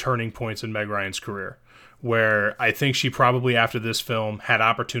two turning points in Meg Ryan's career, where I think she probably after this film had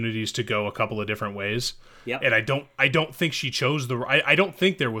opportunities to go a couple of different ways. Yep. And I don't think she chose I don't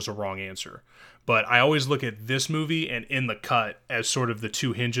think there was a wrong answer. But I always look at this movie and In the Cut as sort of the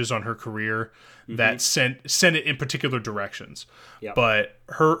two hinges on her career that sent it in particular directions. Yep. But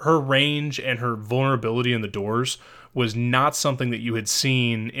her range and her vulnerability in The Doors was not something that you had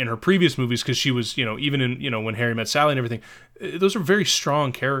seen in her previous movies, because she was, even in, When Harry Met Sally and everything, those are very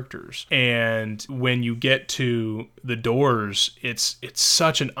strong characters. And when you get to The Doors, it's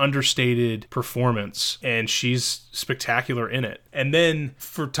such an understated performance, and she's spectacular in it. And then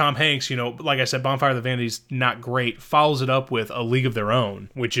for Tom Hanks, like I said, Bonfire of the Vanities, not great, follows it up with A League of Their Own,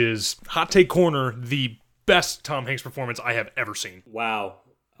 which is, hot take corner, the best Tom Hanks performance I have ever seen. Wow.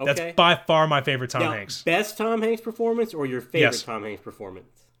 Okay. That's by far my favorite Tom Hanks. Best Tom Hanks performance or your favorite Tom Hanks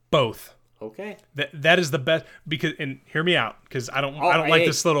performance? Both. Okay. That is the best, because, and hear me out, because I don't like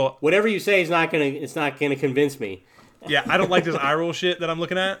this little. Whatever you say is not gonna convince me. Yeah, I don't like this eye roll shit that I'm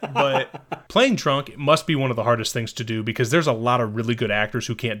looking at, but playing drunk must be one of the hardest things to do, because there's a lot of really good actors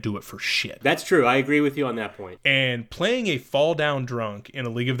who can't do it for shit. That's true. I agree with you on that point. And playing a fall down drunk in A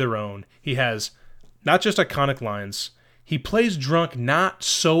League of Their Own, he has not just iconic lines, he plays drunk not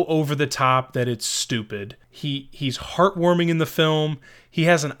so over the top that it's stupid. He's heartwarming in the film. He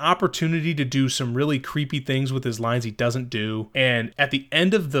has an opportunity to do some really creepy things with his lines he doesn't do. And at the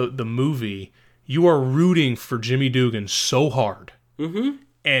end of the movie, you are rooting for Jimmy Dugan so hard. Mm-hmm.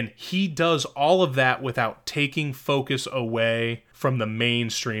 And he does all of that without taking focus away from the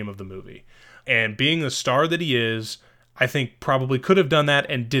mainstream of the movie. And being the star that he is, I think probably could have done that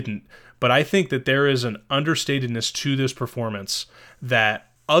and didn't. But I think that there is an understatedness to this performance that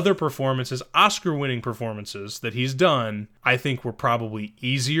other performances, Oscar-winning performances that he's done, I think were probably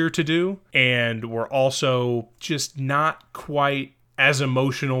easier to do, and were also just not quite as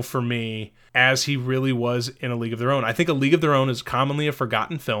emotional for me as he really was in A League of Their Own. I think A League of Their Own is commonly a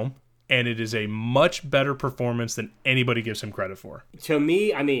forgotten film, and it is a much better performance than anybody gives him credit for. To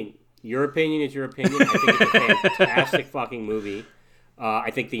me, I mean, your opinion is your opinion. I think it's a fantastic fucking movie.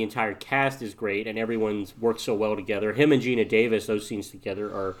 I think the entire cast is great, and everyone's worked so well together. Him and Gina Davis, those scenes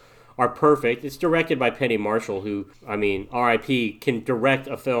together are perfect. It's directed by Penny Marshall, who, I mean, R.I.P., can direct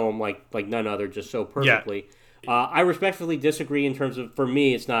a film like none other, just so perfectly. Yeah. I respectfully disagree in terms of, for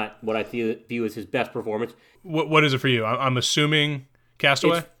me, it's not what I view as his best performance. What is it for you? I'm assuming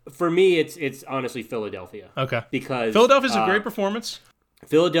Castaway? For me, it's honestly Philadelphia. Okay. Because Philadelphia's a great performance.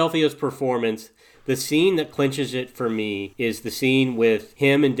 Philadelphia's performance, the scene that clinches it for me is the scene with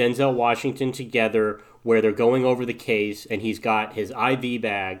him and Denzel Washington together where they're going over the case and he's got his IV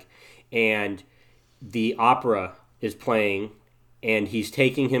bag and the opera is playing and he's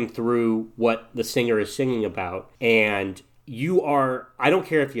taking him through what the singer is singing about. And I don't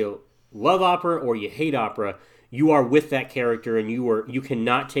care if you love opera or you hate opera, you are with that character and you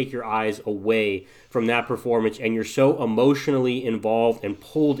cannot take your eyes away from that performance, and you're so emotionally involved and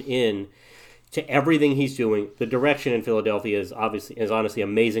pulled in to everything he's doing. The direction in Philadelphia is honestly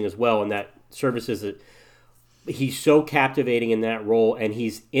amazing as well, and that services it. He's so captivating in that role, and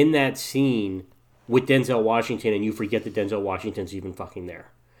he's in that scene with Denzel Washington, and you forget that Denzel Washington's even fucking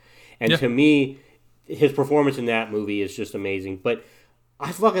there. And to me, his performance in that movie is just amazing. But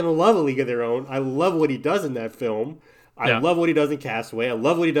I fucking love A League of Their Own. I love what he does in that film. I love what he does in Castaway. I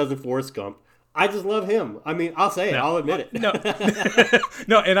love what he does in Forrest Gump. I just love him. I mean, I'll say it. I'll admit it.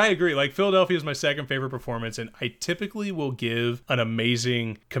 No, and I agree. Like, Philadelphia is my second favorite performance, and I typically will give an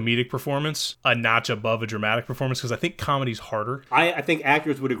amazing comedic performance a notch above a dramatic performance because I think comedy's harder. I think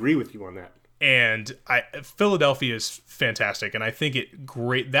actors would agree with you on that. And Philadelphia is fantastic, and I think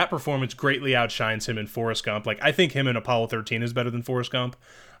that performance greatly outshines him in Forrest Gump. Like, I think him in Apollo 13 is better than Forrest Gump.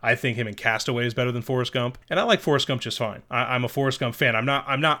 I think him in Castaway is better than Forrest Gump, and I like Forrest Gump just fine. I'm a Forrest Gump fan. I'm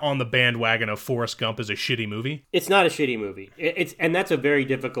not on the bandwagon of Forrest Gump as a shitty movie. It's not a shitty movie. And that's a very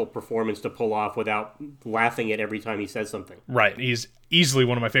difficult performance to pull off without laughing at every time he says something. Right. He's easily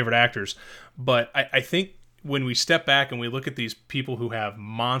one of my favorite actors, but I think when we step back and we look at these people who have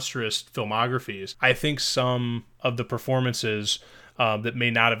monstrous filmographies, I think some of the performances that may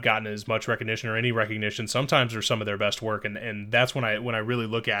not have gotten as much recognition or any recognition sometimes are some of their best work, and that's when I really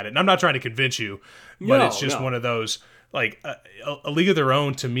look at it. And I'm not trying to convince you, but it's just one of those, like, A League of Their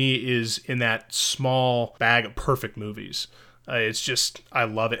Own to me is in that small bag of perfect movies. It's just, I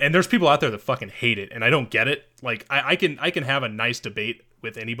love it. And there's people out there that fucking hate it, and I don't get it. Like, I can have a nice debate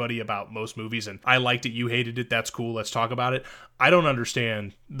with anybody about most movies, and I liked it, you hated it, that's cool, let's talk about it. I don't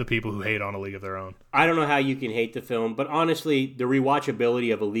understand the people who hate on A League of Their Own. I don't know how you can hate the film, but honestly, the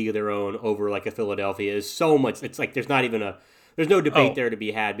rewatchability of A League of Their Own over like a Philadelphia is so much, it's like there's no debate there to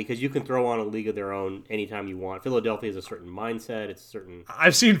be had, because you can throw on A League of Their Own anytime you want. Philadelphia is a certain mindset, it's a certain...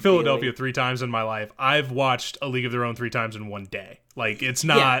 I've seen Philadelphia 3 times in my life. I've watched A League of Their Own 3 times in one day. Like, it's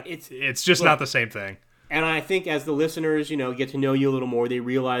not, it's just not the same thing. And I think as the listeners, get to know you a little more, they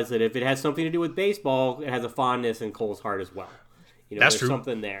realize that if it has something to do with baseball, it has a fondness in Cole's heart as well. That's true. There's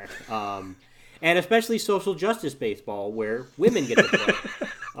something there. And especially social justice baseball, where women get to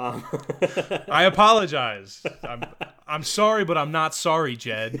play. I apologize. I'm sorry, but I'm not sorry,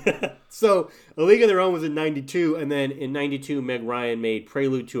 Jed. So, A League of Their Own was in 92, and then in 92, Meg Ryan made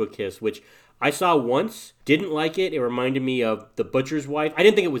Prelude to a Kiss, which I saw once, didn't like it. It reminded me of The Butcher's Wife. I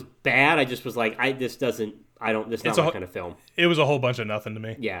didn't think it was bad. I just was like, this not my kind of film. It was a whole bunch of nothing to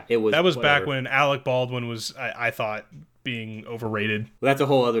me. Yeah, it was. That was back when Alec Baldwin was, I thought, being overrated. Well, that's a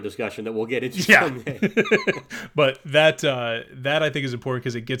whole other discussion that we'll get into someday. But that I think is important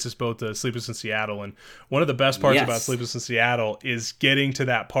because it gets us both to Sleepless in Seattle. And one of the best parts about Sleepless in Seattle is getting to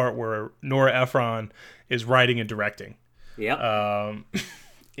that part where Nora Ephron is writing and directing. Yep.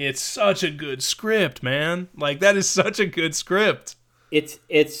 It's such a good script, man. Like, that is such a good script.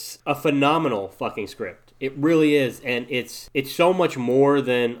 It's a phenomenal fucking script. It really is. And it's so much more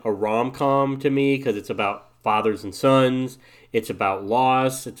than a rom-com to me because it's about fathers and sons. It's about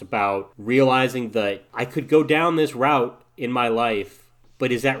loss. It's about realizing that I could go down this route in my life,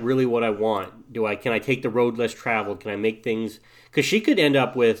 but is that really what I want? Can I take the road less traveled? Can I make things? Because she could end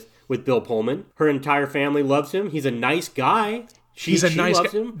up with Bill Pullman. Her entire family loves him. He's a nice guy. He's a nice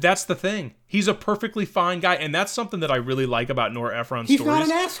guy. That's the thing. He's a perfectly fine guy, and that's something that I really like about Nora Ephron's stories. He's not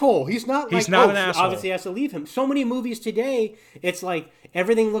an asshole. He's not an asshole. Obviously has to leave him. So many movies today, it's like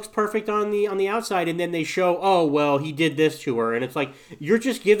everything looks perfect on the outside, and then they show, oh, well, he did this to her, and it's like, you're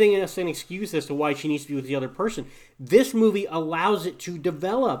just giving us an excuse as to why she needs to be with the other person. This movie allows it to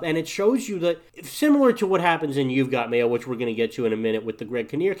develop, and it shows you that, similar to what happens in You've Got Mail, which we're going to get to in a minute with the Greg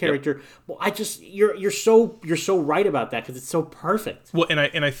Kinnear character. Yep. Well, you're so right about that because it's so perfect. Well,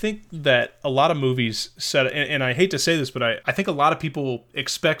 and I think that a lot of movies set, and I hate to say this, but I think a lot of people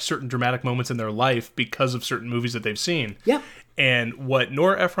expect certain dramatic moments in their life because of certain movies that they've seen. Yeah. And what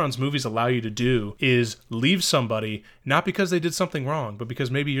Nora Ephron's movies allow you to do is leave somebody, not because they did something wrong, but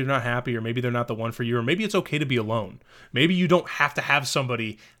because maybe you're not happy, or maybe they're not the one for you, or maybe it's okay to be alone. Maybe you don't have to have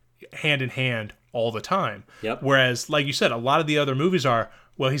somebody hand in hand all the time. Yep. Whereas, like you said, a lot of the other movies are,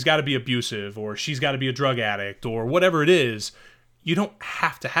 well, he's got to be abusive, or she's got to be a drug addict, or whatever it is. You don't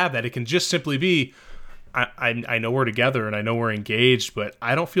have to have that. It can just simply be, I know we're together and I know we're engaged, but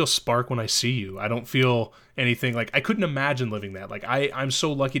I don't feel spark when I see you. I don't feel anything. Like, I couldn't imagine living that. Like, I'm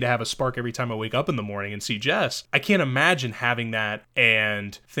so lucky to have a spark every time I wake up in the morning and see Jess. I can't imagine having that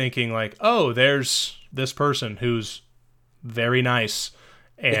and thinking like, oh, there's this person who's very nice,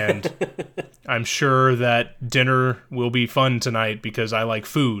 and I'm sure that dinner will be fun tonight because I like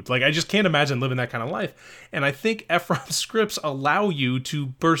food. Like, I just can't imagine living that kind of life. And I think Ephron's scripts allow you to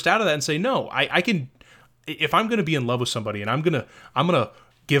burst out of that and say, no, I can. If I'm going to be in love with somebody and I'm going to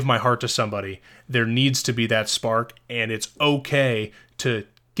give my heart to somebody, there needs to be that spark, and it's okay to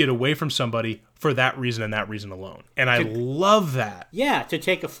get away from somebody for that reason and that reason alone. And I love that. Yeah, to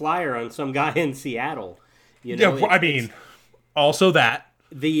take a flyer on some guy in Seattle. You know, yeah, I mean, also that.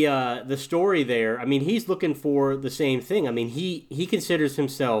 The story there, I mean, he's looking for the same thing. I mean, he considers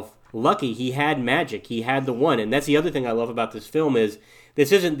himself lucky. He had magic. He had the one. And that's the other thing I love about this film is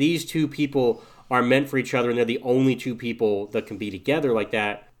this isn't these two people are meant for each other and they're the only two people that can be together like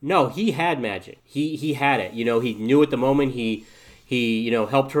that. No, he had magic. He had it. You know, he knew at the moment he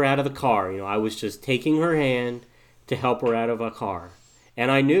helped her out of the car. You know, I was just taking her hand to help her out of a car. And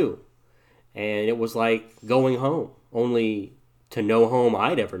I knew. And it was like going home. Only to no home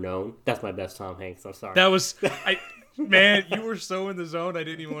I'd ever known. That's my best Tom Hanks. I'm sorry. That was... Man, you were so in the zone, I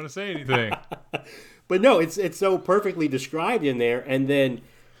didn't even want to say anything. But no, it's so perfectly described in there. And then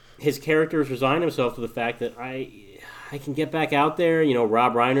his character has resigned himself to the fact that I can get back out there. You know,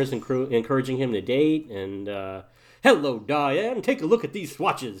 Rob Reiner's encouraging him to date. And, hello, Diane, take a look at these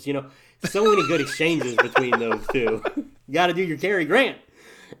swatches. You know, so many good exchanges between those two. You got to do your Cary Grant.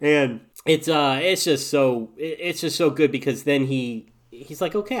 And it's just so good because then he's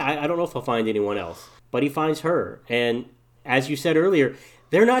like, okay, I don't know if I'll find anyone else. But he finds her. And as you said earlier,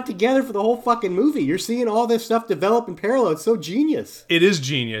 they're not together for the whole fucking movie. You're seeing all this stuff develop in parallel. It's so genius. It is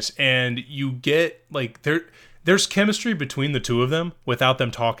genius. And you get, like, there's chemistry between the two of them without them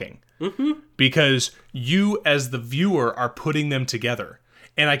talking. Mm-hmm. Because you, as the viewer, are putting them together.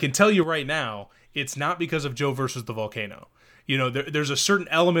 And I can tell you right now, it's not because of Joe versus the volcano. You know, there's a certain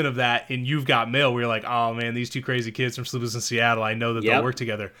element of that in You've Got Mail where you're like, oh, man, these two crazy kids from Sleepless in Seattle, I know that they'll work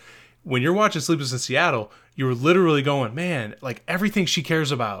together. When you're watching Sleepless in Seattle, you're literally going, man, like everything she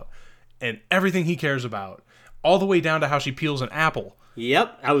cares about and everything he cares about, all the way down to how she peels an apple.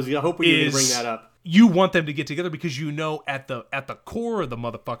 Yep, I was hoping you were going to bring that up. You want them to get together because you know at the core of the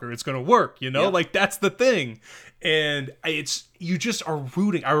motherfucker it's going to work, you know? Yep. Like, that's the thing. And you just are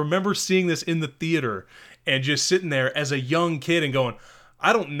rooting. I remember seeing this in the theater and just sitting there as a young kid and going,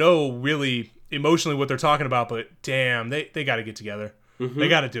 I don't know really emotionally what they're talking about, but damn, they got to get together. Mm-hmm. They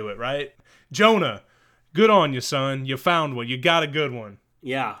got to do it, right? Jonah, good on you, son. You found one. You got a good one.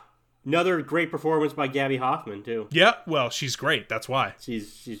 Yeah. Another great performance by Gabby Hoffman, too. Yeah, well, she's great. That's why.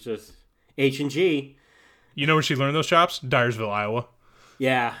 She's just H&G. You know where she learned those chops? Dyersville, Iowa.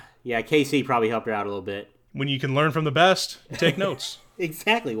 Yeah. KC probably helped her out a little bit. When you can learn from the best, take notes.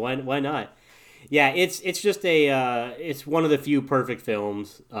 Exactly. Why not? Yeah, it's just it's one of the few perfect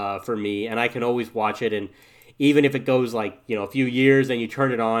films for me, and I can always watch it. And even if it goes like a few years, and you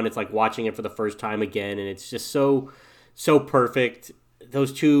turn it on, it's like watching it for the first time again, and it's just so perfect.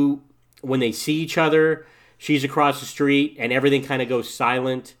 Those two, when they see each other, she's across the street, and everything kind of goes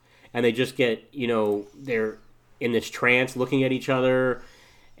silent, and they just get they're in this trance looking at each other.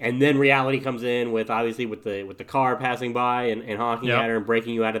 And then reality comes in with the car passing by and honking at her and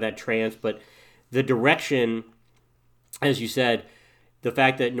breaking you out of that trance. But the direction, as you said, the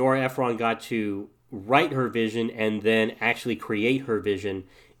fact that Nora Ephron got to write her vision and then actually create her vision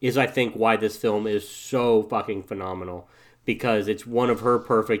is, I think, why this film is so fucking phenomenal. Because it's one of her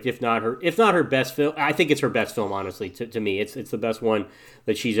perfect, if not her best film. I think it's her best film, honestly. To me, it's the best one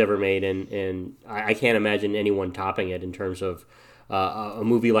that she's ever made, and I can't imagine anyone topping it in terms of a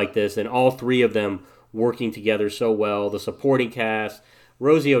movie like this, and all three of them working together so well. The supporting cast,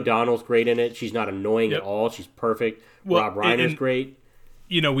 Rosie O'Donnell's great in it. She's not annoying at all. She's perfect. Well, Rob Reiner's great.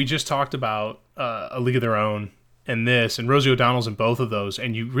 We just talked about A League of Their Own and this, and Rosie O'Donnell's in both of those,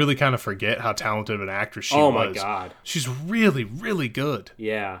 and you really kind of forget how talented of an actress she was. Oh my God. She's really, really good.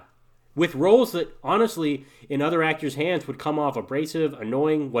 Yeah. With roles that, honestly, in other actors' hands would come off abrasive,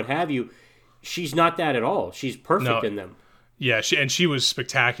 annoying, what have you, she's not that at all. She's perfect in them. Yeah, she was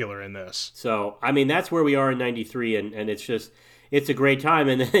spectacular in this. So, I mean, that's where we are in 93, and it's a great time.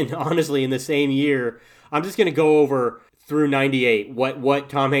 And then, honestly, in the same year, I'm just going to go over through 98 what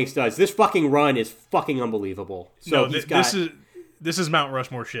Tom Hanks does. This fucking run is fucking unbelievable. So this is Mount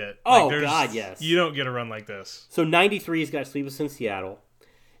Rushmore shit. Oh, God, yes. You don't get a run like this. So, 93, he's got Sleepless in Seattle.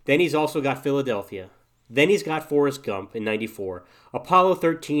 Then he's also got Philadelphia. Then he's got Forrest Gump in 94, Apollo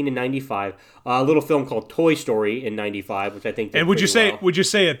 13 in 95, a little film called Toy Story in 95, which I think. And would you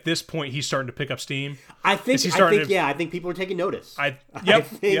say at this point he's starting to pick up steam? I think people are taking notice. I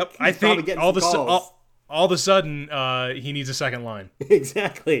think all of a sudden he needs a second line.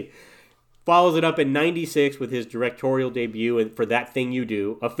 Exactly. Follows it up in 96 with his directorial debut for That Thing You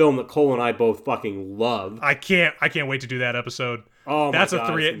Do, a film that Cole and I both fucking love. I can't wait to do that episode. Oh my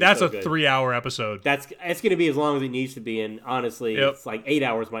God, that's a 3-hour episode. It's going to be as long as it needs to be, and honestly, it's like 8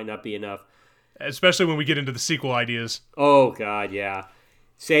 hours might not be enough. Especially when we get into the sequel ideas. Oh God, yeah.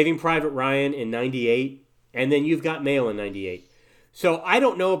 Saving Private Ryan in 98, and then You've Got Mail in 98. So I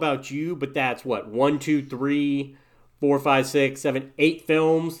don't know about you, but that's 1, 2, 3, 4, 5, 6, 7, 8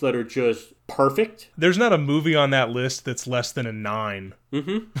 films that are just perfect. There's not a movie on that list that's less than a 9.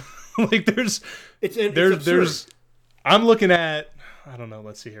 Mm-hmm. Like there's I'm looking at, I don't know,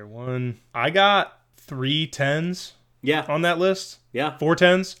 let's see here. I got 3 10s on that list. Yeah. 4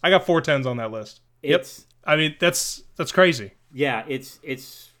 10s. I got 4 10s on that list. I mean, that's crazy. Yeah, it's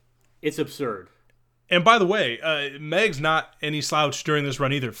absurd. And by the way, Meg's not any slouch during this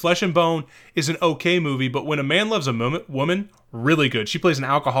run either. Flesh and Bone is an okay movie, but When a Man Loves a Woman, really good. She plays an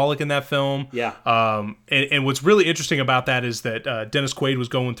alcoholic in that film. Yeah. And what's really interesting about that is that Dennis Quaid was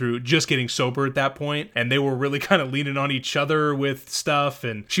going through just getting sober at that point, and they were really kind of leaning on each other with stuff.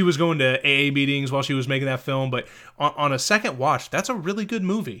 And she was going to AA meetings while she was making that film. But on a second watch, that's a really good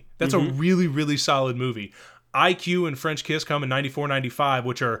movie. That's a really, really solid movie. IQ and French Kiss come in 94, 95,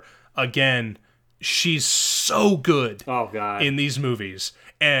 which are, again, she's so good in these movies.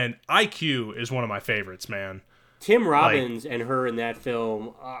 And IQ is one of my favorites, man. Tim Robbins and her in that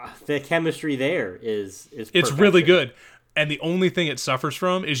film, the chemistry there is it's really good. And the only thing it suffers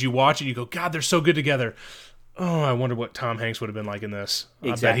from is you watch it and you go, God, they're so good together. Oh, I wonder what Tom Hanks would have been like in this.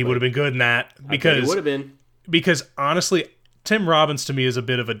 Exactly. I bet he would have been good in that. Because he would have been. Because honestly, Tim Robbins to me is a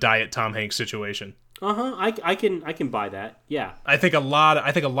bit of a diet Tom Hanks situation. I can buy that. Yeah. I think a lot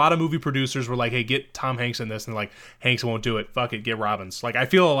of movie producers were like, "Hey, get Tom Hanks in this," and like, Hanks won't do it. Fuck it, get Robbins. Like, I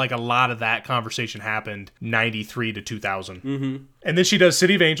feel like a lot of that conversation happened 93 to 2000. Mm-hmm. And then she does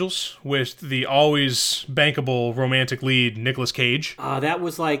City of Angels with the always bankable romantic lead Nicolas Cage. That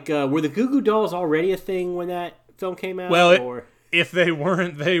was like, were the Goo Goo Dolls already a thing when that film came out? Well, if they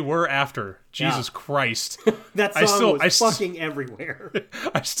weren't, they were after. Jesus Christ. That song was fucking everywhere.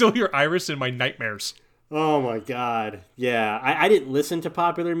 I still hear Iris in my nightmares. Oh my God. Yeah. I didn't listen to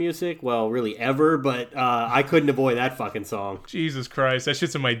popular music, well, really ever, but I couldn't avoid that fucking song. Jesus Christ. That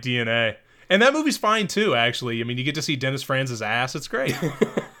shit's in my DNA. And that movie's fine too, actually. I mean, you get to see Dennis Franz's ass. It's great.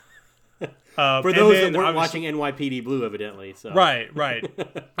 For those that weren't watching NYPD Blue, evidently. So. Right.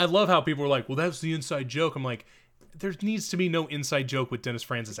 I love how people are like, well, that's the inside joke. I'm like, there needs to be no inside joke with Dennis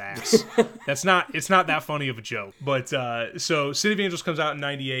Franz's ass. It's not that funny of a joke. But so City of Angels comes out in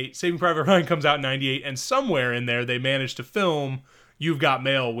 98, Saving Private Ryan comes out in 98, and somewhere in there they managed to film You've Got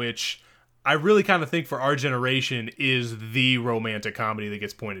Mail, which I really kind of think for our generation is the romantic comedy that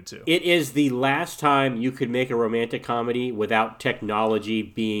gets pointed to. It is the last time you could make a romantic comedy without technology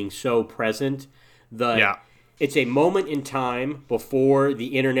being so present. It's a moment in time before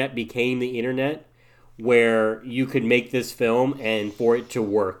the internet became the internet where you could make this film and for it to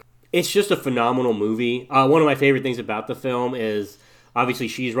work. It's just a phenomenal movie. One of my favorite things about the film is obviously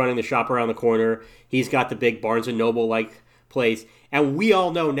she's running the shop around the corner. He's got the big Barnes & Noble-like place. And we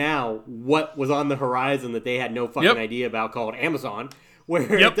all know now what was on the horizon that they had no fucking idea about, called Amazon,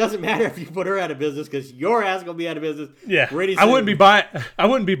 where it doesn't matter if you put her out of business because your ass gonna be out of business. Yeah, I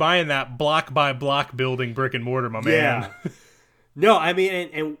wouldn't be buying that block by block building brick and mortar, my man. No, I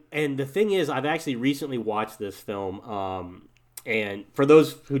mean, and the thing is, I've actually recently watched this film, and for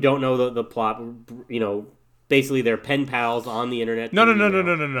those who don't know the plot, basically they're pen pals on the internet.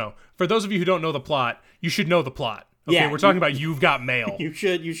 No. For those of you who don't know the plot, you should know the plot. Okay, we're talking about You've Got Mail. You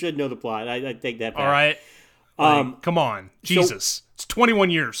should know the plot. I take that back. All right. Come on. Jesus. It's 21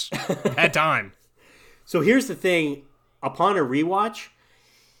 years. At time. So here's the thing. Upon a rewatch,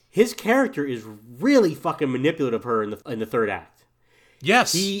 his character is really fucking manipulative of her in the third act.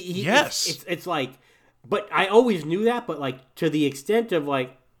 Yes. Yes. It's like, but I always knew that, but like to the extent of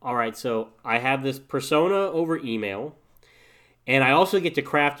like, all right, so I have this persona over email. And I also get to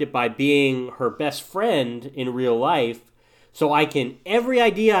craft it by being her best friend in real life, so every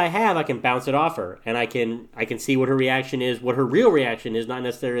idea I have, I can bounce it off her, and I can see what her reaction is, what her real reaction is, not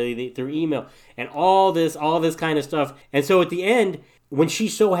necessarily through email, and all this kind of stuff. And so at the end, when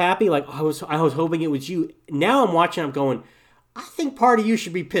she's so happy, like I was hoping it was you. Now I'm watching, I'm going, I think part of you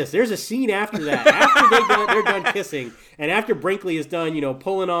should be pissed. There's a scene after that, after they're done kissing, and after Brinkley is done,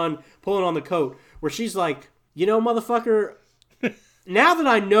 pulling on the coat, where she's like, motherfucker. Now that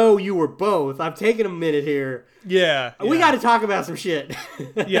I know you were both, I've taken a minute here. Yeah. We got to talk about some shit.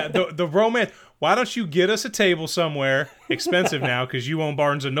 Yeah, the romance. Why don't you get us a table somewhere, expensive now because you own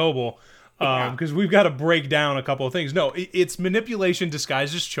Barnes & Noble, because we've got to break down a couple of things. No, it's manipulation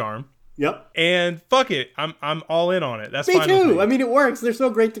disguised as charm. Yep. And fuck it, I'm all in on it. That's me fine too. with me. I mean, it works. They're so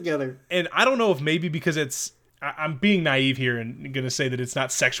great together. And I don't know if maybe because I'm being naive here and going to say that it's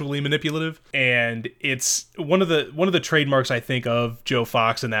not sexually manipulative, and it's one of the trademarks I think of Joe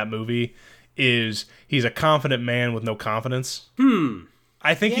Fox in that movie is he's a confident man with no confidence.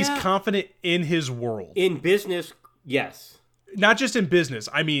 I think he's confident in his world. In business, yes. Not just in business.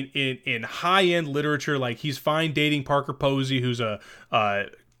 I mean, in high-end literature, like he's fine dating Parker Posey, who's a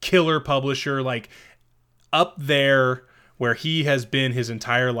killer publisher, like up there where he has been his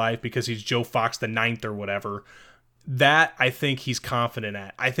entire life because he's Joe Fox the Ninth or whatever. That I think he's confident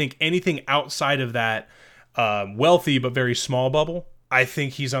at. I think anything outside of that wealthy but very small bubble, I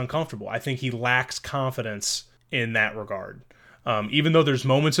think he's uncomfortable. I think he lacks confidence in that regard. Even though there's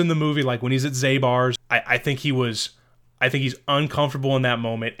moments in the movie, like when he's at Zabar's, I think he's uncomfortable in that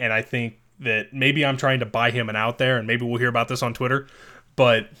moment, and I think that maybe I'm trying to buy him an out there, and maybe we'll hear about this on Twitter,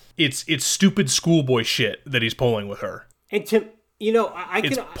 but it's stupid schoolboy shit that he's pulling with her. And to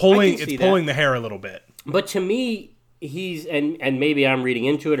it's pulling the hair a little bit. But to me, he's and maybe I'm reading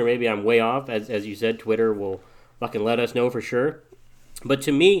into it, or maybe I'm way off. As you said, Twitter will fucking let us know for sure. But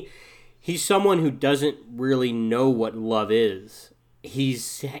to me, he's someone who doesn't really know what love is.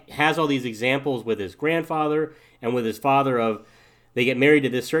 Has all these examples with his grandfather and with his father of they get married to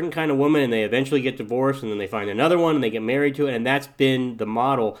this certain kind of woman and they eventually get divorced and then they find another one and they get married to it, and that's been the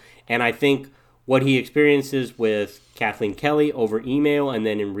model. And I think what he experiences with Kathleen Kelly over email and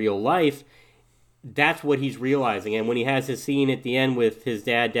then in real life, that's what he's realizing. And when he has his scene at the end with his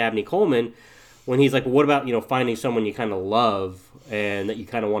dad, Dabney Coleman, when he's like, well, what about, finding someone you kind of love and that you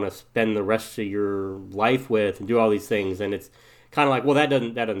kind of want to spend the rest of your life with and do all these things. And it's kind of like, well, that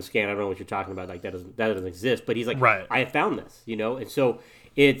doesn't scan. I don't know what you're talking about. Like that doesn't exist. But he's like, right. I have found this, And so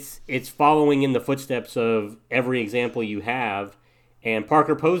it's following in the footsteps of every example you have. And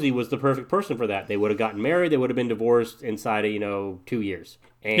Parker Posey was the perfect person for that. They would have gotten married. They would have been divorced inside of, 2 years.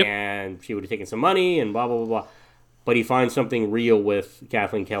 And she would have taken some money and blah, blah, blah, blah. But he finds something real with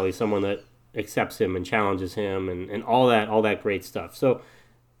Kathleen Kelly, someone that accepts him and challenges him and all that great stuff. So,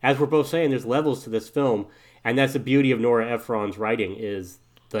 as we're both saying, there's levels to this film. And that's the beauty of Nora Ephron's writing, is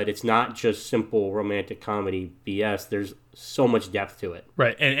that it's not just simple romantic comedy BS. There's so much depth to it.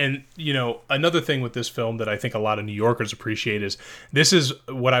 Right. And another thing with this film that I think a lot of New Yorkers appreciate is this is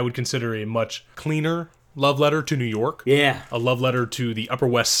what I would consider a much cleaner love letter to New York. Yeah. A love letter to the Upper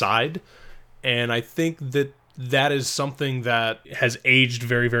West Side. And I think that is something that has aged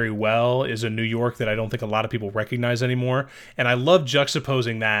very, very well, is a New York that I don't think a lot of people recognize anymore. And I love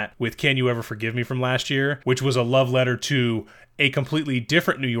juxtaposing that with Can You Ever Forgive Me from last year, which was a love letter to a completely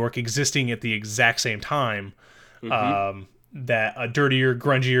different New York existing at the exact same time. That a dirtier,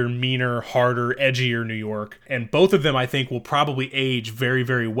 grungier, meaner, harder, edgier New York. And both of them, I think, will probably age very,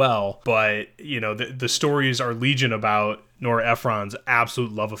 very well. But, you know, the stories are legion about Nora Ephron's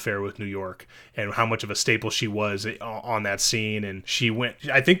absolute love affair with New York and how much of a staple she was on that scene. And she went...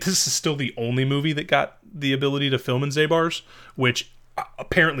 I think this is still the only movie that got the ability to film in Zabar's, which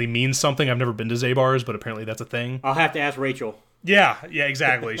apparently means something. I've never been to Zabar's, but apparently that's a thing. I'll have to ask Rachel. Yeah,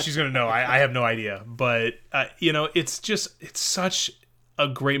 exactly. She's going to know. I have no idea. But, you know, it's such a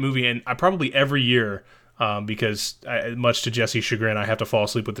great movie. And I probably every year, because much to Jesse's chagrin, I have to fall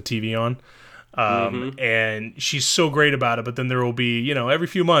asleep with the TV on. And she's so great about it. But then there will be, you know, every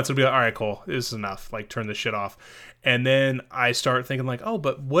few months, it'll be like, all right, Cole, this is enough. Like, turn this shit off. And then I start thinking like, oh,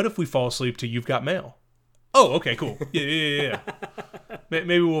 but what if we fall asleep to You've Got Mail? Oh, okay, cool. Yeah.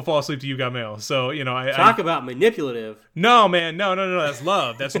 Maybe we'll fall asleep to You Got Mail. So, you know, Talk about manipulative. No, man. No. That's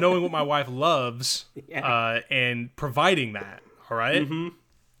love. That's knowing what my wife loves and providing that. All right? All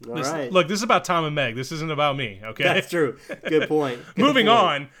right. Look, this is about Tom and Meg. This isn't about me, okay? That's true. Good point. Moving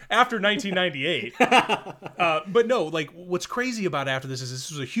on, after 1998. But no, like, what's crazy about after this is this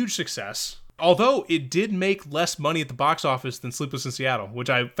was a huge success. Although it did make less money at the box office than Sleepless in Seattle, which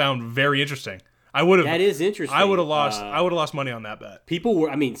I found very interesting. That is interesting. I would have lost money on that bet.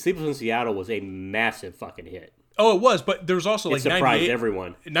 Sleepless in Seattle was a massive fucking hit. Oh, it was, but there was also like 98. Surprised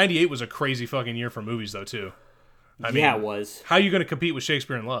everyone. 98 was a crazy fucking year for movies, though, too. I mean, it was. How are you going to compete with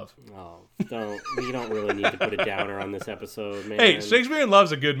Shakespeare in Love? Oh, we don't really need to put a downer on this episode, man. Hey, Shakespeare in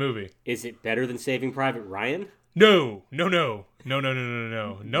Love's a good movie. Is it better than Saving Private Ryan? No, it's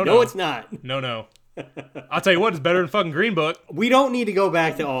not. No. I'll tell you what, it's better than fucking Green Book. We don't need to go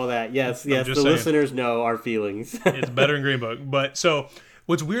back to all that. Yes, the saying. Listeners know our feelings. It's better than Green Book. But so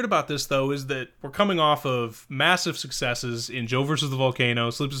what's weird about this, though, is that we're coming off of massive successes in Joe versus the Volcano,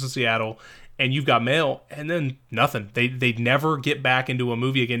 Sleepless in Seattle, and You've Got Mail, and then nothing. They never get back into a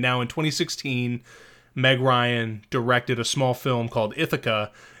movie again. Now, in 2016, Meg Ryan directed a small film called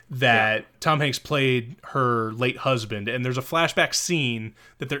Ithaca that Tom Hanks played her late husband, and there's a flashback scene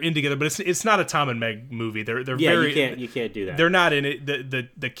that they're in together, but it's not a Tom and Meg movie. They're very you can't do that. They're not in it.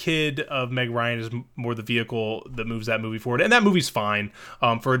 The kid of Meg Ryan is more the vehicle that moves that movie forward, and that movie's fine.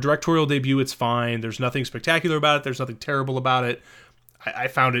 For a directorial debut, it's fine. There's nothing spectacular about it. There's nothing terrible about it. I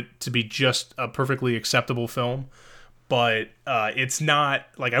found it to be just a perfectly acceptable film, but it's not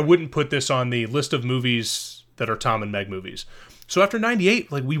like I wouldn't put this on the list of movies that are Tom and Meg movies. So after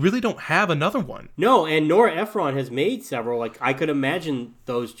 98, like, we really don't have another one. No, and Nora Ephron has made several. Like, I could imagine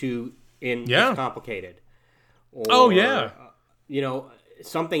those two in It's Complicated. Or, you know,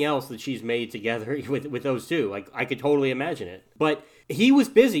 something else that she's made together with those two. Like, I could totally imagine it. But he was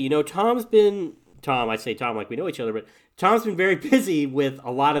busy. You know, I say Tom like we know each other, but Tom's been very busy with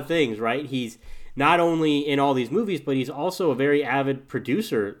a lot of things, right? He's not only in all these movies, but he's also a very avid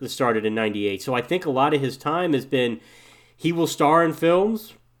producer that started in 98. So I think a lot of his time has been... He will star in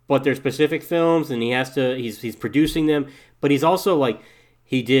films, but they're specific films, and he's producing them. But he's also like,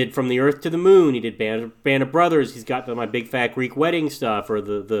 he did From the Earth to the Moon. He did Band of Brothers. He's got My Big Fat Greek Wedding stuff, or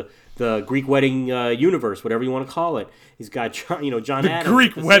the Greek Wedding universe, whatever you want to call it. He's got John Adams. The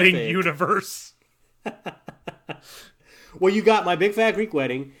Greek Wedding universe. Well, you got My Big Fat Greek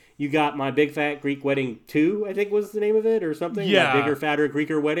Wedding. You got My Big Fat Greek Wedding 2, I think was the name of it, or something. Yeah. My Bigger, Fatter,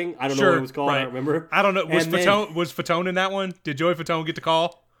 Greeker Wedding. I don't know what it was called. Right. I don't remember. I don't know. Was Fatone in that one? Did Joey Fatone get the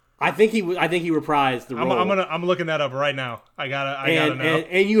call? I think he reprised the role. I'm looking that up right now. I gotta know.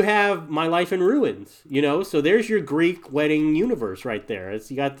 And you have My Life in Ruins. You know, so there's your Greek wedding universe right there.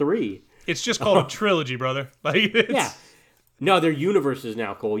 You got 3. It's just called a trilogy, brother. Like, yeah. No, they're universes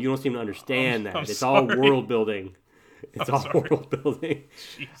now, Cole. You don't seem to understand that. It's all world building. World building.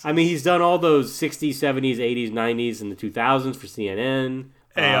 Jesus. I mean, he's done all those 60s, 70s, 80s, 90s, and the 2000s for CNN.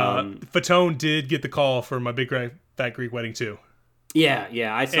 Hey, Fatone did get the call for My Big Fat Greek Wedding too. Yeah,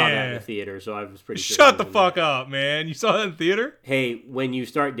 I saw that in the theater, so I was pretty sure. Shut the fuck up, man. You saw that in the theater? Hey, when you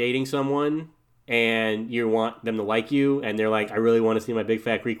start dating someone and you want them to like you, and they're like, I really want to see My Big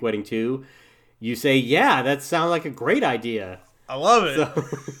Fat Greek Wedding too, you say, yeah, that sounds like a great idea. I love it.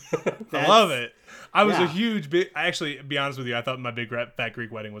 I love it. I was a huge actually, to be honest with you, I thought My Big Fat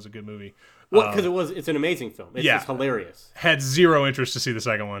Greek Wedding was a good movie. Well, because it's an amazing film. It's hilarious. Had zero interest to see the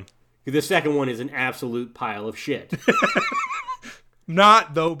second one. The second one is an absolute pile of shit.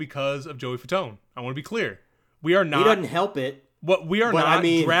 Not, though, because of Joey Fatone. I want to be clear. We are not... He doesn't help it. We are not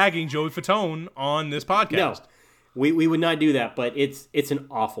dragging Joey Fatone on this podcast. No, we would not do that, but it's an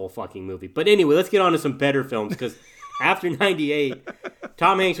awful fucking movie. But anyway, let's get on to some better films, because after 98,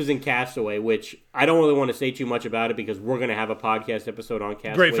 Tom Hanks was in Castaway, which I don't really want to say too much about it because we're going to have a podcast episode on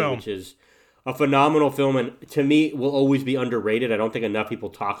Castaway, Great film. which is a phenomenal film, and to me, will always be underrated. I don't think enough people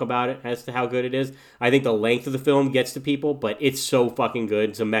talk about it as to how good it is. I think the length of the film gets to people, but it's so fucking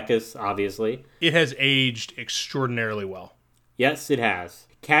good. Zemeckis, obviously. It has aged extraordinarily well. Yes, it has.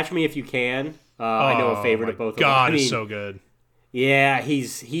 Catch Me If You Can. I know a favorite of both of them. God, it's so good. Yeah,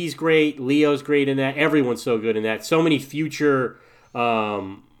 he's great. Leo's great in that. Everyone's so good in that. So many future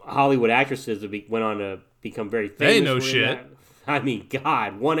Hollywood actresses went on to become very famous. They know shit. I mean,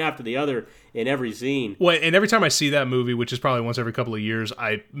 God, one after the other in every scene. Well, and every time I see that movie, which is probably once every couple of years,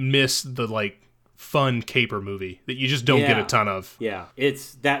 I miss the fun caper movie that you just don't get a ton of. Yeah,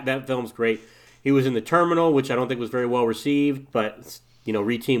 it's that film's great. He was in The Terminal, which I don't think was very well received, but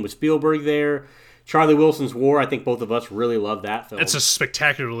reteamed with Spielberg there. Charlie Wilson's War, I think both of us really love that film. It's a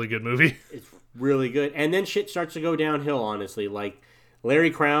spectacularly good movie. It's really good. And then shit starts to go downhill, honestly. Like,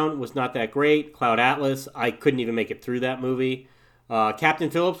 Larry Crown was not that great. Cloud Atlas, I couldn't even make it through that movie. Captain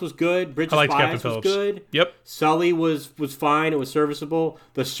Phillips was good. Bridge of Spies was good. Yep. Sully was fine. It was serviceable.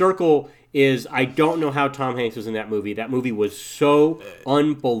 The Circle is, I don't know how Tom Hanks was in that movie. That movie was so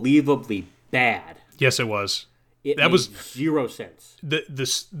unbelievably bad. Yes, it was. That was zero sense.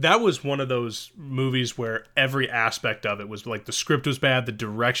 That was one of those movies where every aspect of it was like the script was bad, the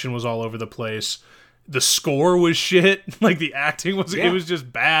direction was all over the place, the score was shit, like the acting was it was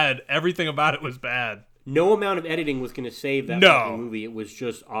just bad. Everything about it was bad. No amount of editing was going to save that fucking movie. It was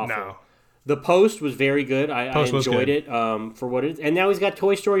just awful. No. The Post was very good. I enjoyed it for what it is. And now he's got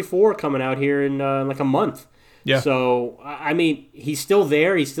Toy Story 4 coming out here in like a month. Yeah. So, I mean, he's still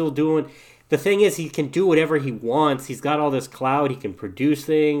there. He's still doing... The thing is, he can do whatever he wants. He's got all this clout. He can produce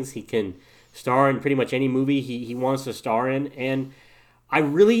things. He can star in pretty much any movie he wants to star in. And I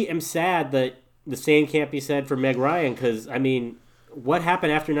really am sad that the same can't be said for Meg Ryan because, I mean, what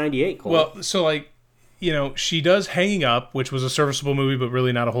happened after 98, Cole? Well, so, she does Hanging Up, which was a serviceable movie, but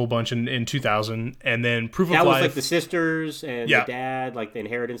really not a whole bunch in 2000. And then Proof of Life. That was like the sisters and the dad, like the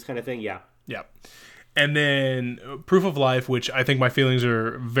inheritance kind of thing. Yeah. Yeah. And then Proof of Life, which I think my feelings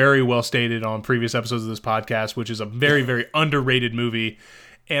are very well stated on previous episodes of this podcast, which is a very, very underrated movie.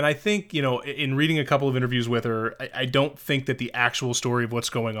 And I think, in reading a couple of interviews with her, I don't think that the actual story of what's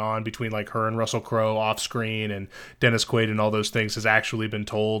going on between like her and Russell Crowe off screen and Dennis Quaid and all those things has actually been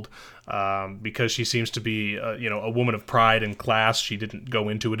told because she seems to be, a woman of pride and class. She didn't go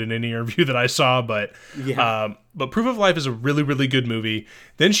into it in any interview that I saw, but Proof of Life is a really, really good movie.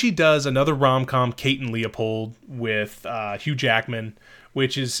 Then she does another rom-com, Kate and Leopold, with Hugh Jackman,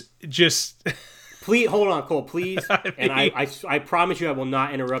 which is just... Please hold on, Cole. Please, I promise you, I will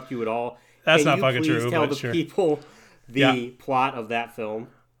not interrupt you at all. That's not fucking true. Please tell the people the plot of that film.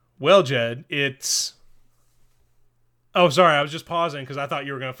 Well, Jed, it's. Oh, sorry, I was just pausing because I thought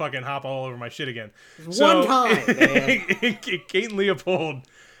you were gonna fucking hop all over my shit again. One time, man. Kate Leopold,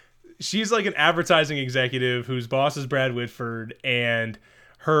 she's like an advertising executive whose boss is Brad Whitford, and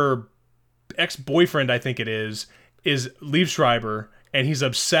her ex-boyfriend, I think it is Liev Schreiber, and he's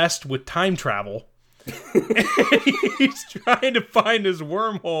obsessed with time travel. He's trying to find his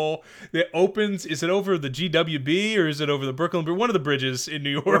wormhole that opens. Is it over the GWB or is it over the Brooklyn Bridge? One of the bridges in New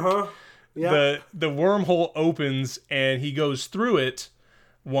York. Uh-huh. Yeah. The wormhole opens and he goes through it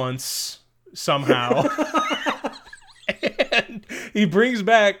once somehow. And he brings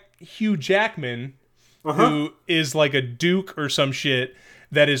back Hugh Jackman, who is like a duke or some shit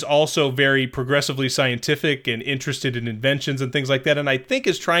that is also very progressively scientific and interested in inventions and things like that, and I think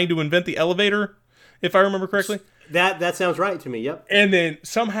is trying to invent the elevator, if I remember correctly. That sounds right to me, yep. And then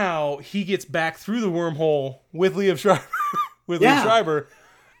somehow he gets back through the wormhole with Liev Schreiber, Liev Schreiber,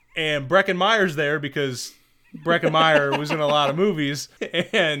 and Breckin Meyer's there because Breckin Meyer was in a lot of movies,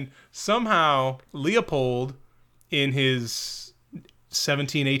 and somehow Leopold, in his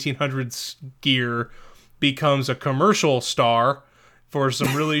 1800s gear, becomes a commercial star for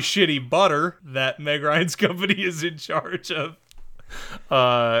some really shitty butter that Meg Ryan's company is in charge of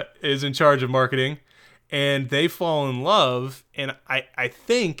marketing, and they fall in love, and I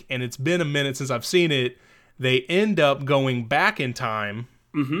think, and it's been a minute since I've seen it, they end up going back in time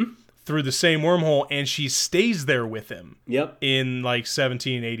through the same wormhole, and she stays there with him in like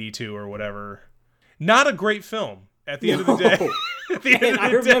 1782 or whatever. Not a great film at the end of the day. At the end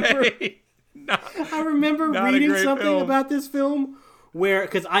of the day. I remember reading something about this film where,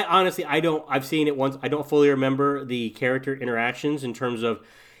 because I've seen it once, I don't fully remember the character interactions in terms of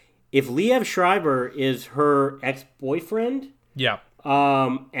if Liev Schreiber is her ex-boyfriend,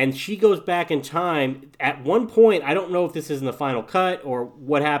 and she goes back in time, at one point, I don't know if this is in the final cut or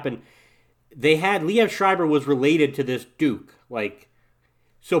what happened, they had Liev Schreiber was related to this Duke. Like,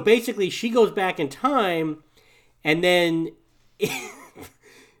 so basically she goes back in time and then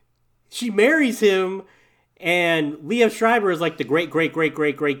she marries him, and Liev Schreiber is like the great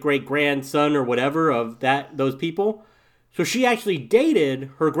grandson or whatever of those people. So she actually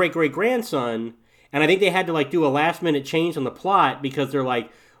dated her great grandson, and I think they had to like do a last minute change on the plot because they're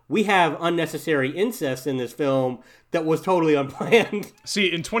like, we have unnecessary incest in this film that was totally unplanned.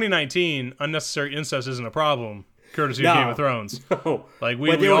 See, in 2019, unnecessary incest isn't a problem, courtey of Game of Thrones. No. Like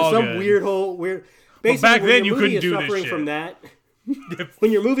but there was some weird. Basically, well, back then you couldn't do this shit. From that,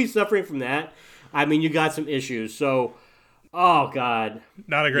 when your movie's suffering from that, I mean, you got some issues. So, oh god,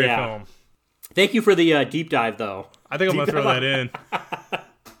 not a great film. Thank you for the deep dive, though. I think I'm gonna throw that in.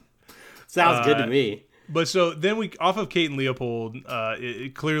 Sounds good to me. But so then we off of Kate and Leopold.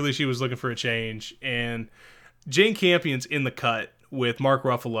 Clearly, she was looking for a change, and Jane Campion's in the cut with Mark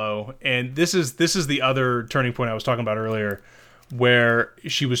Ruffalo, and this is the other turning point I was talking about earlier, where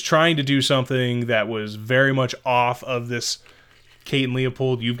she was trying to do something that was very much off of this Kate and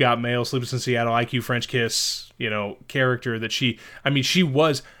Leopold, You've Got Mail, Sleepless in Seattle, IQ French Kiss, character that she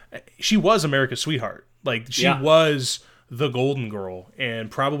was America's sweetheart. Like, she was the golden girl and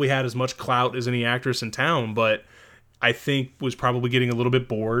probably had as much clout as any actress in town, but I think was probably getting a little bit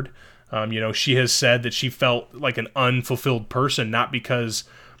bored. She has said that she felt like an unfulfilled person, not because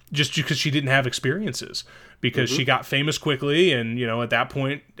she didn't have experiences, because she got famous quickly, and at that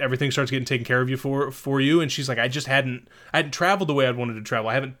point everything starts getting taken care of you for you, and she's like, I hadn't traveled the way I'd wanted to travel.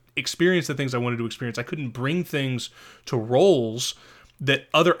 I haven't experienced the things I wanted to experience. I couldn't bring things to roles that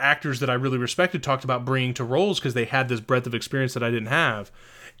other actors that I really respected talked about bringing to roles because they had this breadth of experience that I didn't have.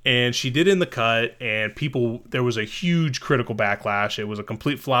 And she did In the Cut, and there was a huge critical backlash. It was a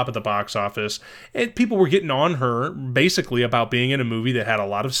complete flop at the box office, and people were getting on her basically about being in a movie that had a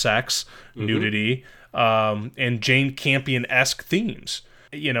lot of sex, nudity, and Jane Campion-esque themes.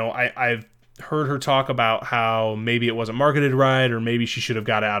 I've heard her talk about how maybe it wasn't marketed right, or maybe she should have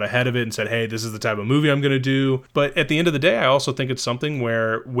got out ahead of it and said, hey, this is the type of movie I'm going to do. But at the end of the day, I also think it's something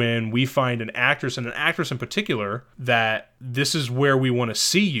where when we find an actress, and an actress in particular, that this is where we want to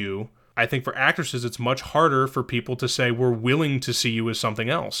see you, I think for actresses, it's much harder for people to say we're willing to see you as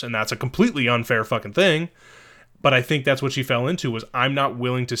something else. And that's a completely unfair fucking thing. But I think that's what she fell into, was I'm not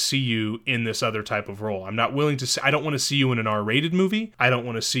willing to see you in this other type of role. I don't want to see you in an R-rated movie. I don't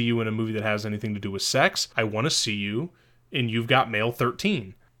want to see you in a movie that has anything to do with sex. I want to see you in You've Got Mail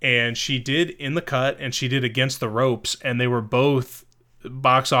 13. And she did In the Cut, and she did Against the Ropes, and they were both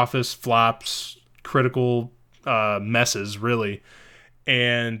box office flops, critical messes, really.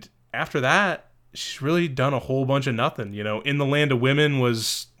 And after that, she's really done a whole bunch of nothing. In the Land of Women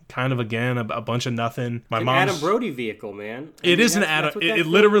was kind of, again, a bunch of nothing. An Adam Brody vehicle, man. Is an Adam. It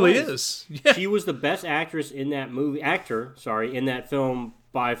literally is. Yeah. She was the best actress in that movie. In that film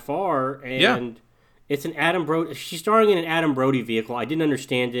by far. And it's an Adam Brody. She's starring in an Adam Brody vehicle. I didn't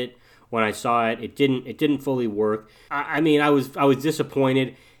understand it when I saw it. It didn't fully work. I was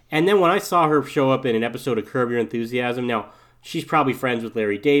disappointed. And then when I saw her show up in an episode of Curb Your Enthusiasm, now she's probably friends with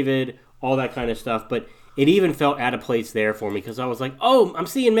Larry David, all that kind of stuff, but it even felt out of place there for me because I was like, oh, I'm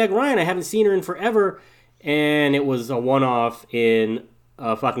seeing Meg Ryan. I haven't seen her in forever. And it was a one-off in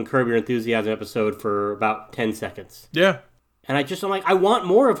a fucking Curb Your Enthusiasm episode for about 10 seconds. Yeah. And I'm like, I want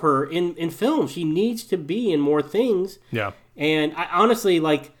more of her in film. She needs to be in more things. Yeah. And I honestly,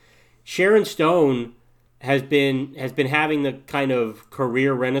 like, Sharon Stone has been having the kind of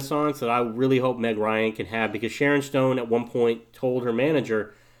career renaissance that I really hope Meg Ryan can have, because Sharon Stone at one point told her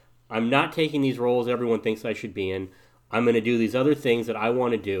manager, I'm not taking these roles everyone thinks I should be in. I'm going to do these other things that I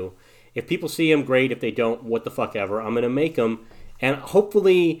want to do. If people see them, great. If they don't, what the fuck ever. I'm going to make them. And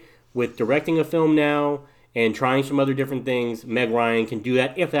hopefully, with directing a film now and trying some other different things, Meg Ryan can do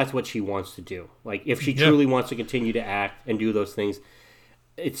that if that's what she wants to do. Like, if she truly wants to continue to act and do those things.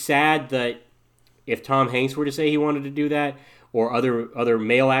 It's sad that if Tom Hanks were to say he wanted to do that, or other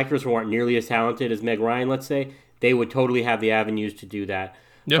male actors who aren't nearly as talented as Meg Ryan, let's say, they would totally have the avenues to do that.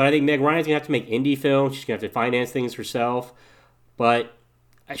 Yep. But I think Meg Ryan's going to have to make indie films. She's going to have to finance things herself. But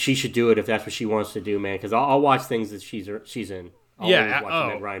she should do it if that's what she wants to do, man. Because I'll watch things that she's in. I'll always watch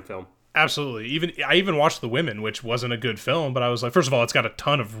a Meg Ryan film. Absolutely. I even watched The Women, which wasn't a good film. But I was like, first of all, it's got a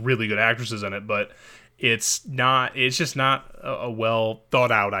ton of really good actresses in it. But it's just not a well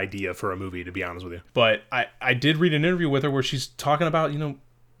thought out idea for a movie, to be honest with you. But I did read an interview with her where she's talking about,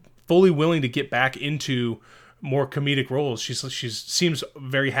 fully willing to get back into more comedic roles. She seems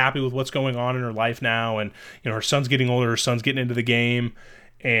very happy with what's going on in her life now, and her son's getting older, her son's getting into the game,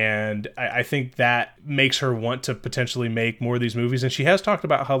 And I think that makes her want to potentially make more of these movies. And she has talked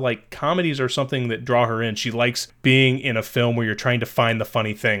about how, like, comedies are something that draw her in. She likes being in a film where you're trying to find the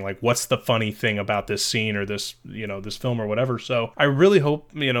funny thing. Like, what's the funny thing about this scene or this, you know, this film or whatever. So I really hope,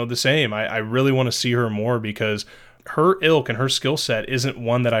 you know, the same. I really want to see her more, because her ilk and her skill set isn't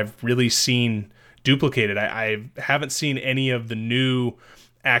one that I've really seen duplicated. I haven't seen any of the new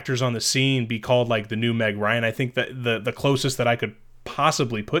actors on the scene be called like the new Meg Ryan. I think that the closest that I could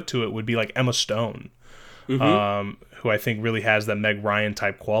possibly put to it would be like Emma Stone, who I think really has that Meg Ryan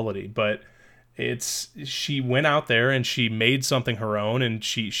type quality. But she went out there and she made something her own, and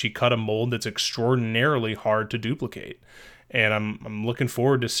she cut a mold that's extraordinarily hard to duplicate. And I'm looking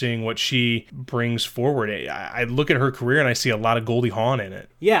forward to seeing what she brings forward. I look at her career and I see a lot of Goldie Hawn in it.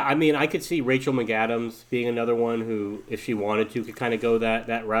 Yeah, I mean, I could see Rachel McAdams being another one who, if she wanted to, could kind of go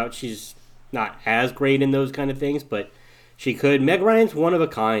that route. She's not as great in those kind of things, but she could. Meg Ryan's one of a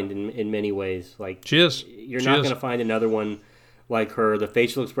kind in many ways. Like, she is. You're not going to find another one like her. The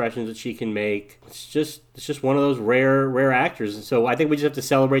facial expressions that she can make, it's just one of those rare actors. And so I think we just have to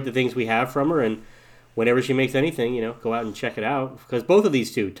celebrate the things we have from her, and whenever she makes anything, you know, go out and check it out. Because both of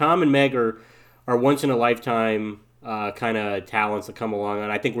these two, Tom and Meg, are once in a lifetime kind of talents that come along,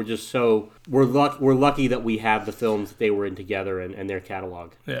 and I think we're just we're lucky that we have the films that they were in together and their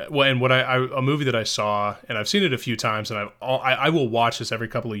catalog. Yeah, well, and what a movie that I saw, and I've seen it a few times, and I will watch this every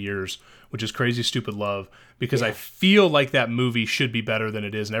couple of years, which is Crazy Stupid Love, because I feel like that movie should be better than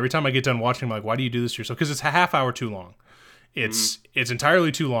it is, and every time I get done watching, I'm like, why do you do this to yourself? Because it's a half hour too long. It's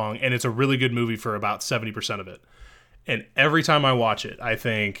entirely too long, and it's a really good movie for about 70% of it. And every time I watch it, I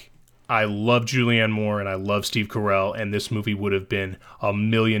think, I love Julianne Moore and I love Steve Carell, and this movie would have been a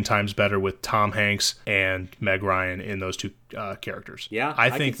million times better with Tom Hanks and Meg Ryan in those two characters. Yeah, I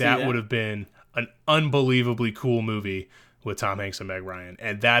think that would have been an unbelievably cool movie with Tom Hanks and Meg Ryan.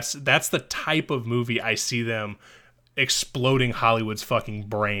 And that's the type of movie I see them exploding Hollywood's fucking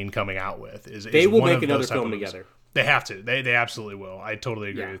brain coming out with. They will make another film together. They have to. They absolutely will. I totally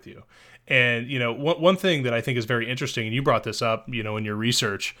agree with you. And, you know, one thing that I think is very interesting, and you brought this up, you know, in your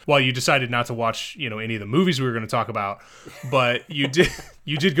research, while you decided not to watch, you know, any of the movies we were going to talk about, but you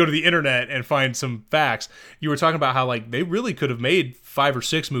did go to the internet and find some facts. You were talking about how, like, they really could have made 5 or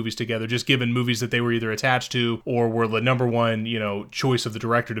 6 movies together, just given movies that they were either attached to or were the number one, you know, choice of the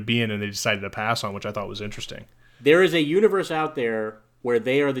director to be in, and they decided to pass on, which I thought was interesting. There is a universe out there where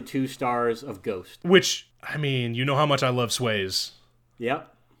they are the 2 stars of Ghost. Which, I mean, you know how much I love Swayze. Yep.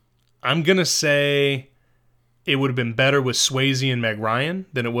 I'm going to say it would have been better with Swayze and Meg Ryan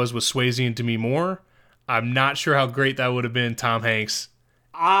than it was with Swayze and Demi Moore. I'm not sure how great that would have been, Tom Hanks.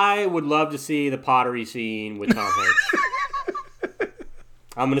 I would love to see the pottery scene with Tom Hanks.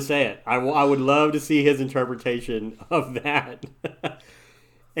 I'm going to say it. I would love to see his interpretation of that.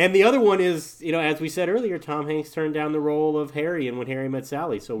 And the other one is, you know, as we said earlier, Tom Hanks turned down the role of Harry in When Harry Met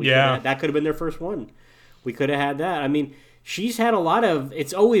Sally. So that could have been their first one. We could have had that. I mean, she's had a lot of,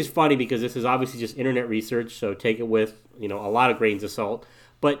 it's always funny because this is obviously just internet research, so take it with, you know, a lot of grains of salt.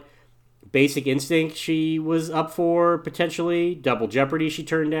 But Basic Instinct, she was up for potentially. Double Jeopardy, she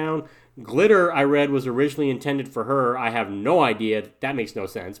turned down. Glitter, I read, was originally intended for her. I have no idea. That makes no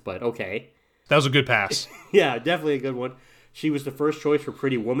sense, but okay. That was a good pass. Yeah, definitely a good one. She was the first choice for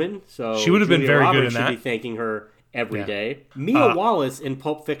Pretty Woman, so she would have been very good in that. Should be thanking her every day. Mia Wallace in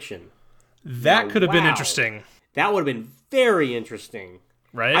Pulp Fiction. That could have been interesting. That would have been very interesting.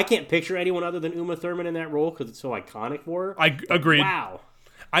 Right? I can't picture anyone other than Uma Thurman in that role because it's so iconic for her. I agreed. Wow.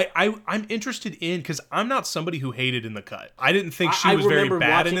 I'm interested in, because I'm not somebody who hated In the Cut. I didn't think she was very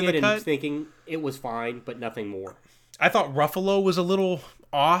bad in the Cut. And thinking it was fine, but nothing more. I thought Ruffalo was a little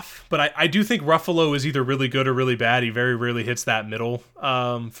off, but I do think Ruffalo is either really good or really bad. He very rarely hits that middle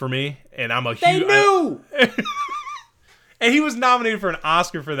for me, and I'm a huge... They knew! And he was nominated for an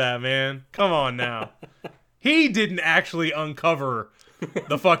Oscar for that, man. Come on now. He didn't actually uncover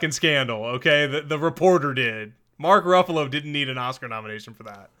the fucking scandal, okay? The reporter did. Mark Ruffalo didn't need an Oscar nomination for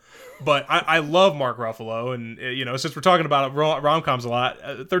that. But I love Mark Ruffalo, and, you know, since we're talking about rom-coms a lot,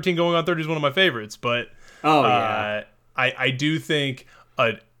 13 Going on 30 is one of my favorites, but... I do think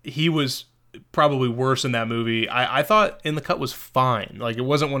he was probably worse in that movie. I thought In the Cut was fine. Like, it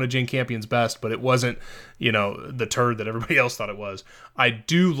wasn't one of Jane Campion's best, but it wasn't, you know, the turd that everybody else thought it was. I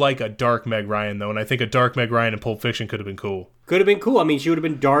do like a dark Meg Ryan, though, and I think a dark Meg Ryan in Pulp Fiction could have been cool. Could have been cool. I mean, she would have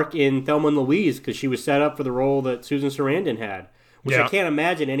been dark in Thelma and Louise because she was set up for the role that Susan Sarandon had, which I can't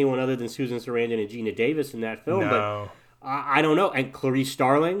imagine anyone other than Susan Sarandon and Gina Davis in that film. No. But I don't know. And Clarice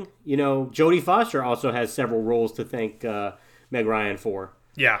Starling, you know, Jodie Foster also has several roles to thank Meg Ryan for.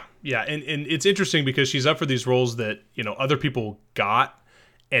 Yeah, and it's interesting because she's up for these roles that, you know, other people got,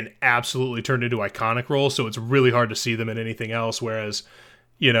 and absolutely turned into iconic roles. So it's really hard to see them in anything else. Whereas,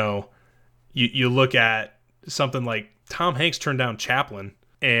 you know, you look at something like Tom Hanks turned down Chaplin,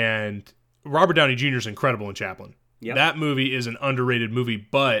 and Robert Downey Jr. is incredible in Chaplin. Yep. That movie is an underrated movie,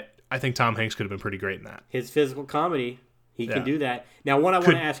 but I think Tom Hanks could have been pretty great in that. His physical comedy, he can do that. Now, one I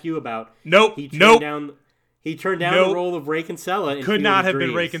want to ask you about. He turned down the role of Ray Kinsella. In Could not Field have of been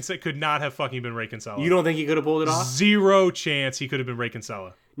Ray Dreams. Kinsella. Could not have fucking been Ray Kinsella. You don't think he could have pulled it off? Zero chance he could have been Ray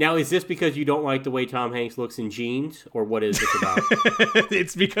Kinsella. Now, is this because you don't like the way Tom Hanks looks in jeans, or what is this about?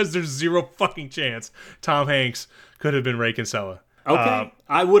 It's because there's zero fucking chance Tom Hanks could have been Ray Kinsella. Okay,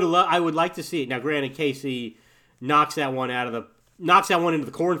 I would like to see it. Now, granted, Casey knocks that one into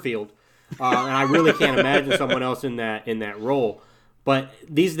the cornfield, and I really can't imagine someone else in that role. But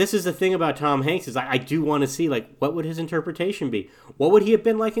this is the thing about Tom Hanks is I do want to see, like, what would his interpretation be? What would he have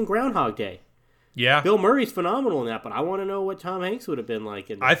been like in Groundhog Day? Yeah, Bill Murray's phenomenal in that, but I want to know what Tom Hanks would have been like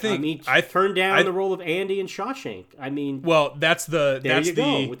in that. I turned down the role of Andy in Shawshank. I mean, well, that's go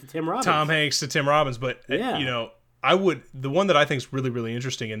with the Tim Robbins. Tom Hanks to Tim Robbins, but you know, the one that I think is really, really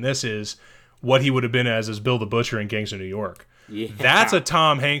interesting in this is what he would have been as Bill the Butcher in Gangs of New York. Yeah. That's a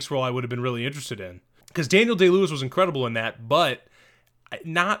Tom Hanks role I would have been really interested in, because Daniel Day-Lewis was incredible in that, but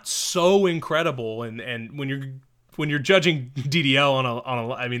not so incredible. And when you're judging DDL on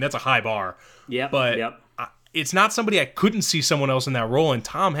a, I mean, that's a high bar. Yeah. But it's not somebody I couldn't see someone else in that role. And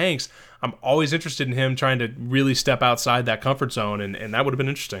Tom Hanks, I'm always interested in him trying to really step outside that comfort zone, and that would have been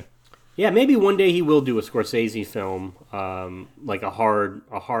interesting. Yeah, maybe one day he will do a Scorsese film, like a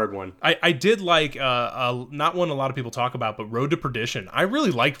hard one. I did like not one a lot of people talk about, but Road to Perdition. I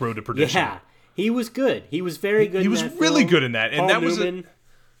really liked Road to Perdition. Yeah, he was good. He was very good. He was really good in that, and Paul that Newman.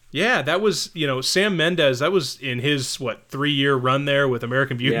 that was Sam Mendes. That was in his 3-year run there with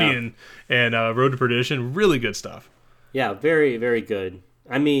American Beauty and Road to Perdition. Really good stuff. Yeah, very, very good.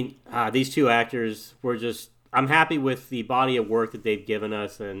 I mean, these two actors were just. I'm happy with the body of work that they've given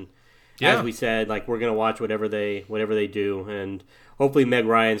us, and as we said, like, we're gonna watch whatever they do, and hopefully Meg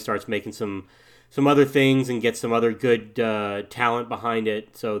Ryan starts making some other things and get some other good talent behind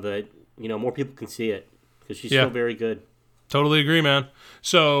it, so that more people can see it, because she's still very good. Totally agree, man.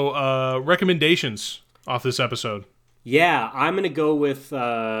 So recommendations off this episode. Yeah, I'm gonna go with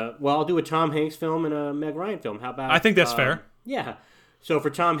I'll do a Tom Hanks film and a Meg Ryan film. How about? I think that's fair. Yeah. So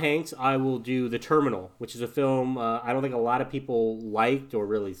for Tom Hanks, I will do The Terminal, which is a film I don't think a lot of people liked or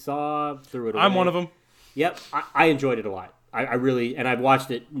really saw. Threw it away. I'm one of them. Yep, I enjoyed it a lot. I really, and I've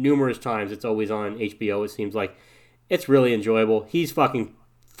watched it numerous times. It's always on HBO. It seems like it's really enjoyable. He's fucking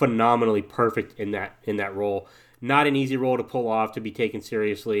phenomenally perfect in that role. Not an easy role to pull off, to be taken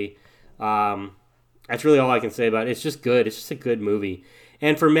seriously. That's really all I can say about it. It's just good. It's just a good movie.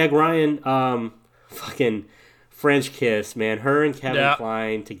 And for Meg Ryan, fucking French Kiss, man. Her and Kevin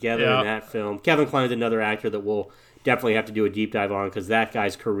Kline together in that film. Kevin Kline's another actor that we'll definitely have to do a deep dive on, because that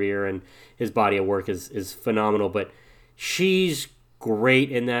guy's career and his body of work is phenomenal. But she's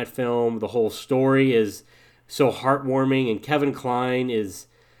great in that film. The whole story is so heartwarming, and Kevin Kline is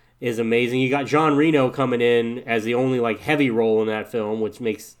amazing. You got Jean Reno coming in as the only heavy role in that film, which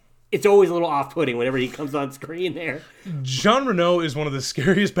makes it's always a little off-putting whenever he comes on screen there. Jean Reno is one of the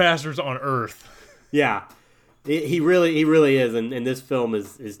scariest bastards on earth. Yeah. He really is, and this film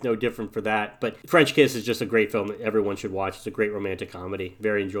is no different for that. But French Kiss is just a great film that everyone should watch. It's a great romantic comedy,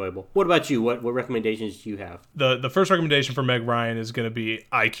 very enjoyable. What about you? What recommendations do you have? The first recommendation for Meg Ryan is going to be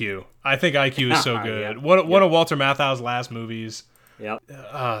IQ. I think IQ is so good. One of Walter Matthau's last movies. Yep.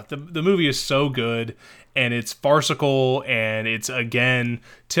 The movie is so good, and it's farcical, and it's, again,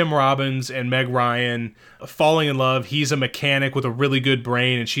 Tim Robbins and Meg Ryan falling in love. He's a mechanic with a really good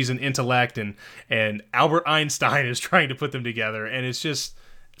brain, and she's an intellect, and Albert Einstein is trying to put them together, and it's just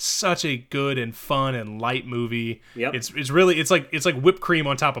such a good and fun and light movie. Yep. It's really like whipped cream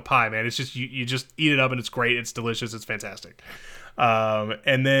on top of pie, man. It's just you just eat it up, and it's great. It's delicious. It's fantastic.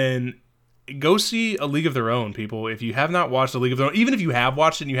 And then go see A League of Their Own, people. If you have not watched A League of Their Own, even if you have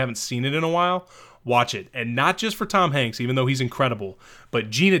watched it and you haven't seen it in a while, watch it. And not just for Tom Hanks, even though he's incredible, but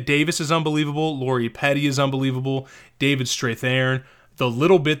Gina Davis is unbelievable, Lori Petty is unbelievable, David Strathairn. The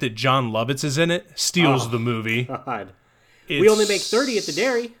little bit that John Lovitz is in it steals the movie. God. We only make 30 at the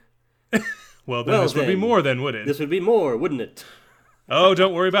dairy. Well, this would be more then, would it? This would be more, wouldn't it? Oh,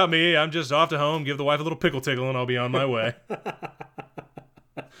 don't worry about me. I'm just off to home. Give the wife a little pickle tickle, and I'll be on my way.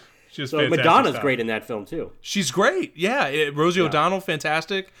 So Madonna's great in that film too. She's great. Yeah, Rosie O'Donnell,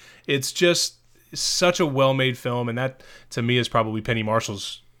 fantastic. It's just such a well-made film, and that to me is probably Penny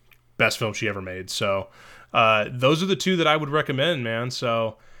Marshall's best film she ever made. So those are the two that I would recommend, man.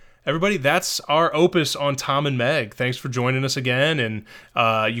 So everybody, that's our opus on Tom and Meg. Thanks for joining us again. And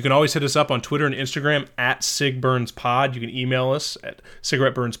you can always hit us up on Twitter and Instagram at SigBurnsPod. You can email us at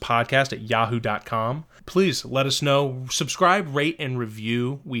cigaretteburnspodcast@yahoo.com. Please let us know. Subscribe, rate, and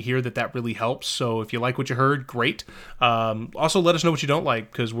review. We hear that really helps. So if you like what you heard, great. Also, let us know what you don't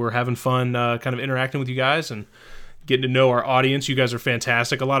like, because we're having fun kind of interacting with you guys and getting to know our audience. You guys are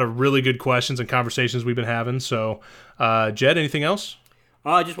fantastic. A lot of really good questions and conversations we've been having. So, Jed, anything else?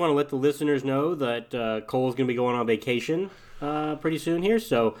 I just want to let the listeners know that Cole's going to be going on vacation pretty soon here.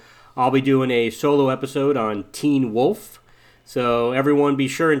 So I'll be doing a solo episode on Teen Wolf. So everyone be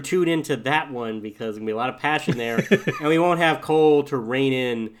sure and tune into that one, because there's going to be a lot of passion there. And we won't have Cole to rein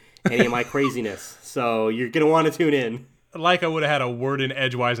in any of my craziness. So you're going to want to tune in. Like I would have had a word in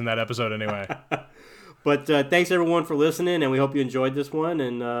edgewise in that episode anyway. But thanks, everyone, for listening, and we hope you enjoyed this one.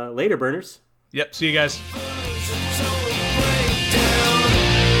 And later, burners. Yep, see you guys.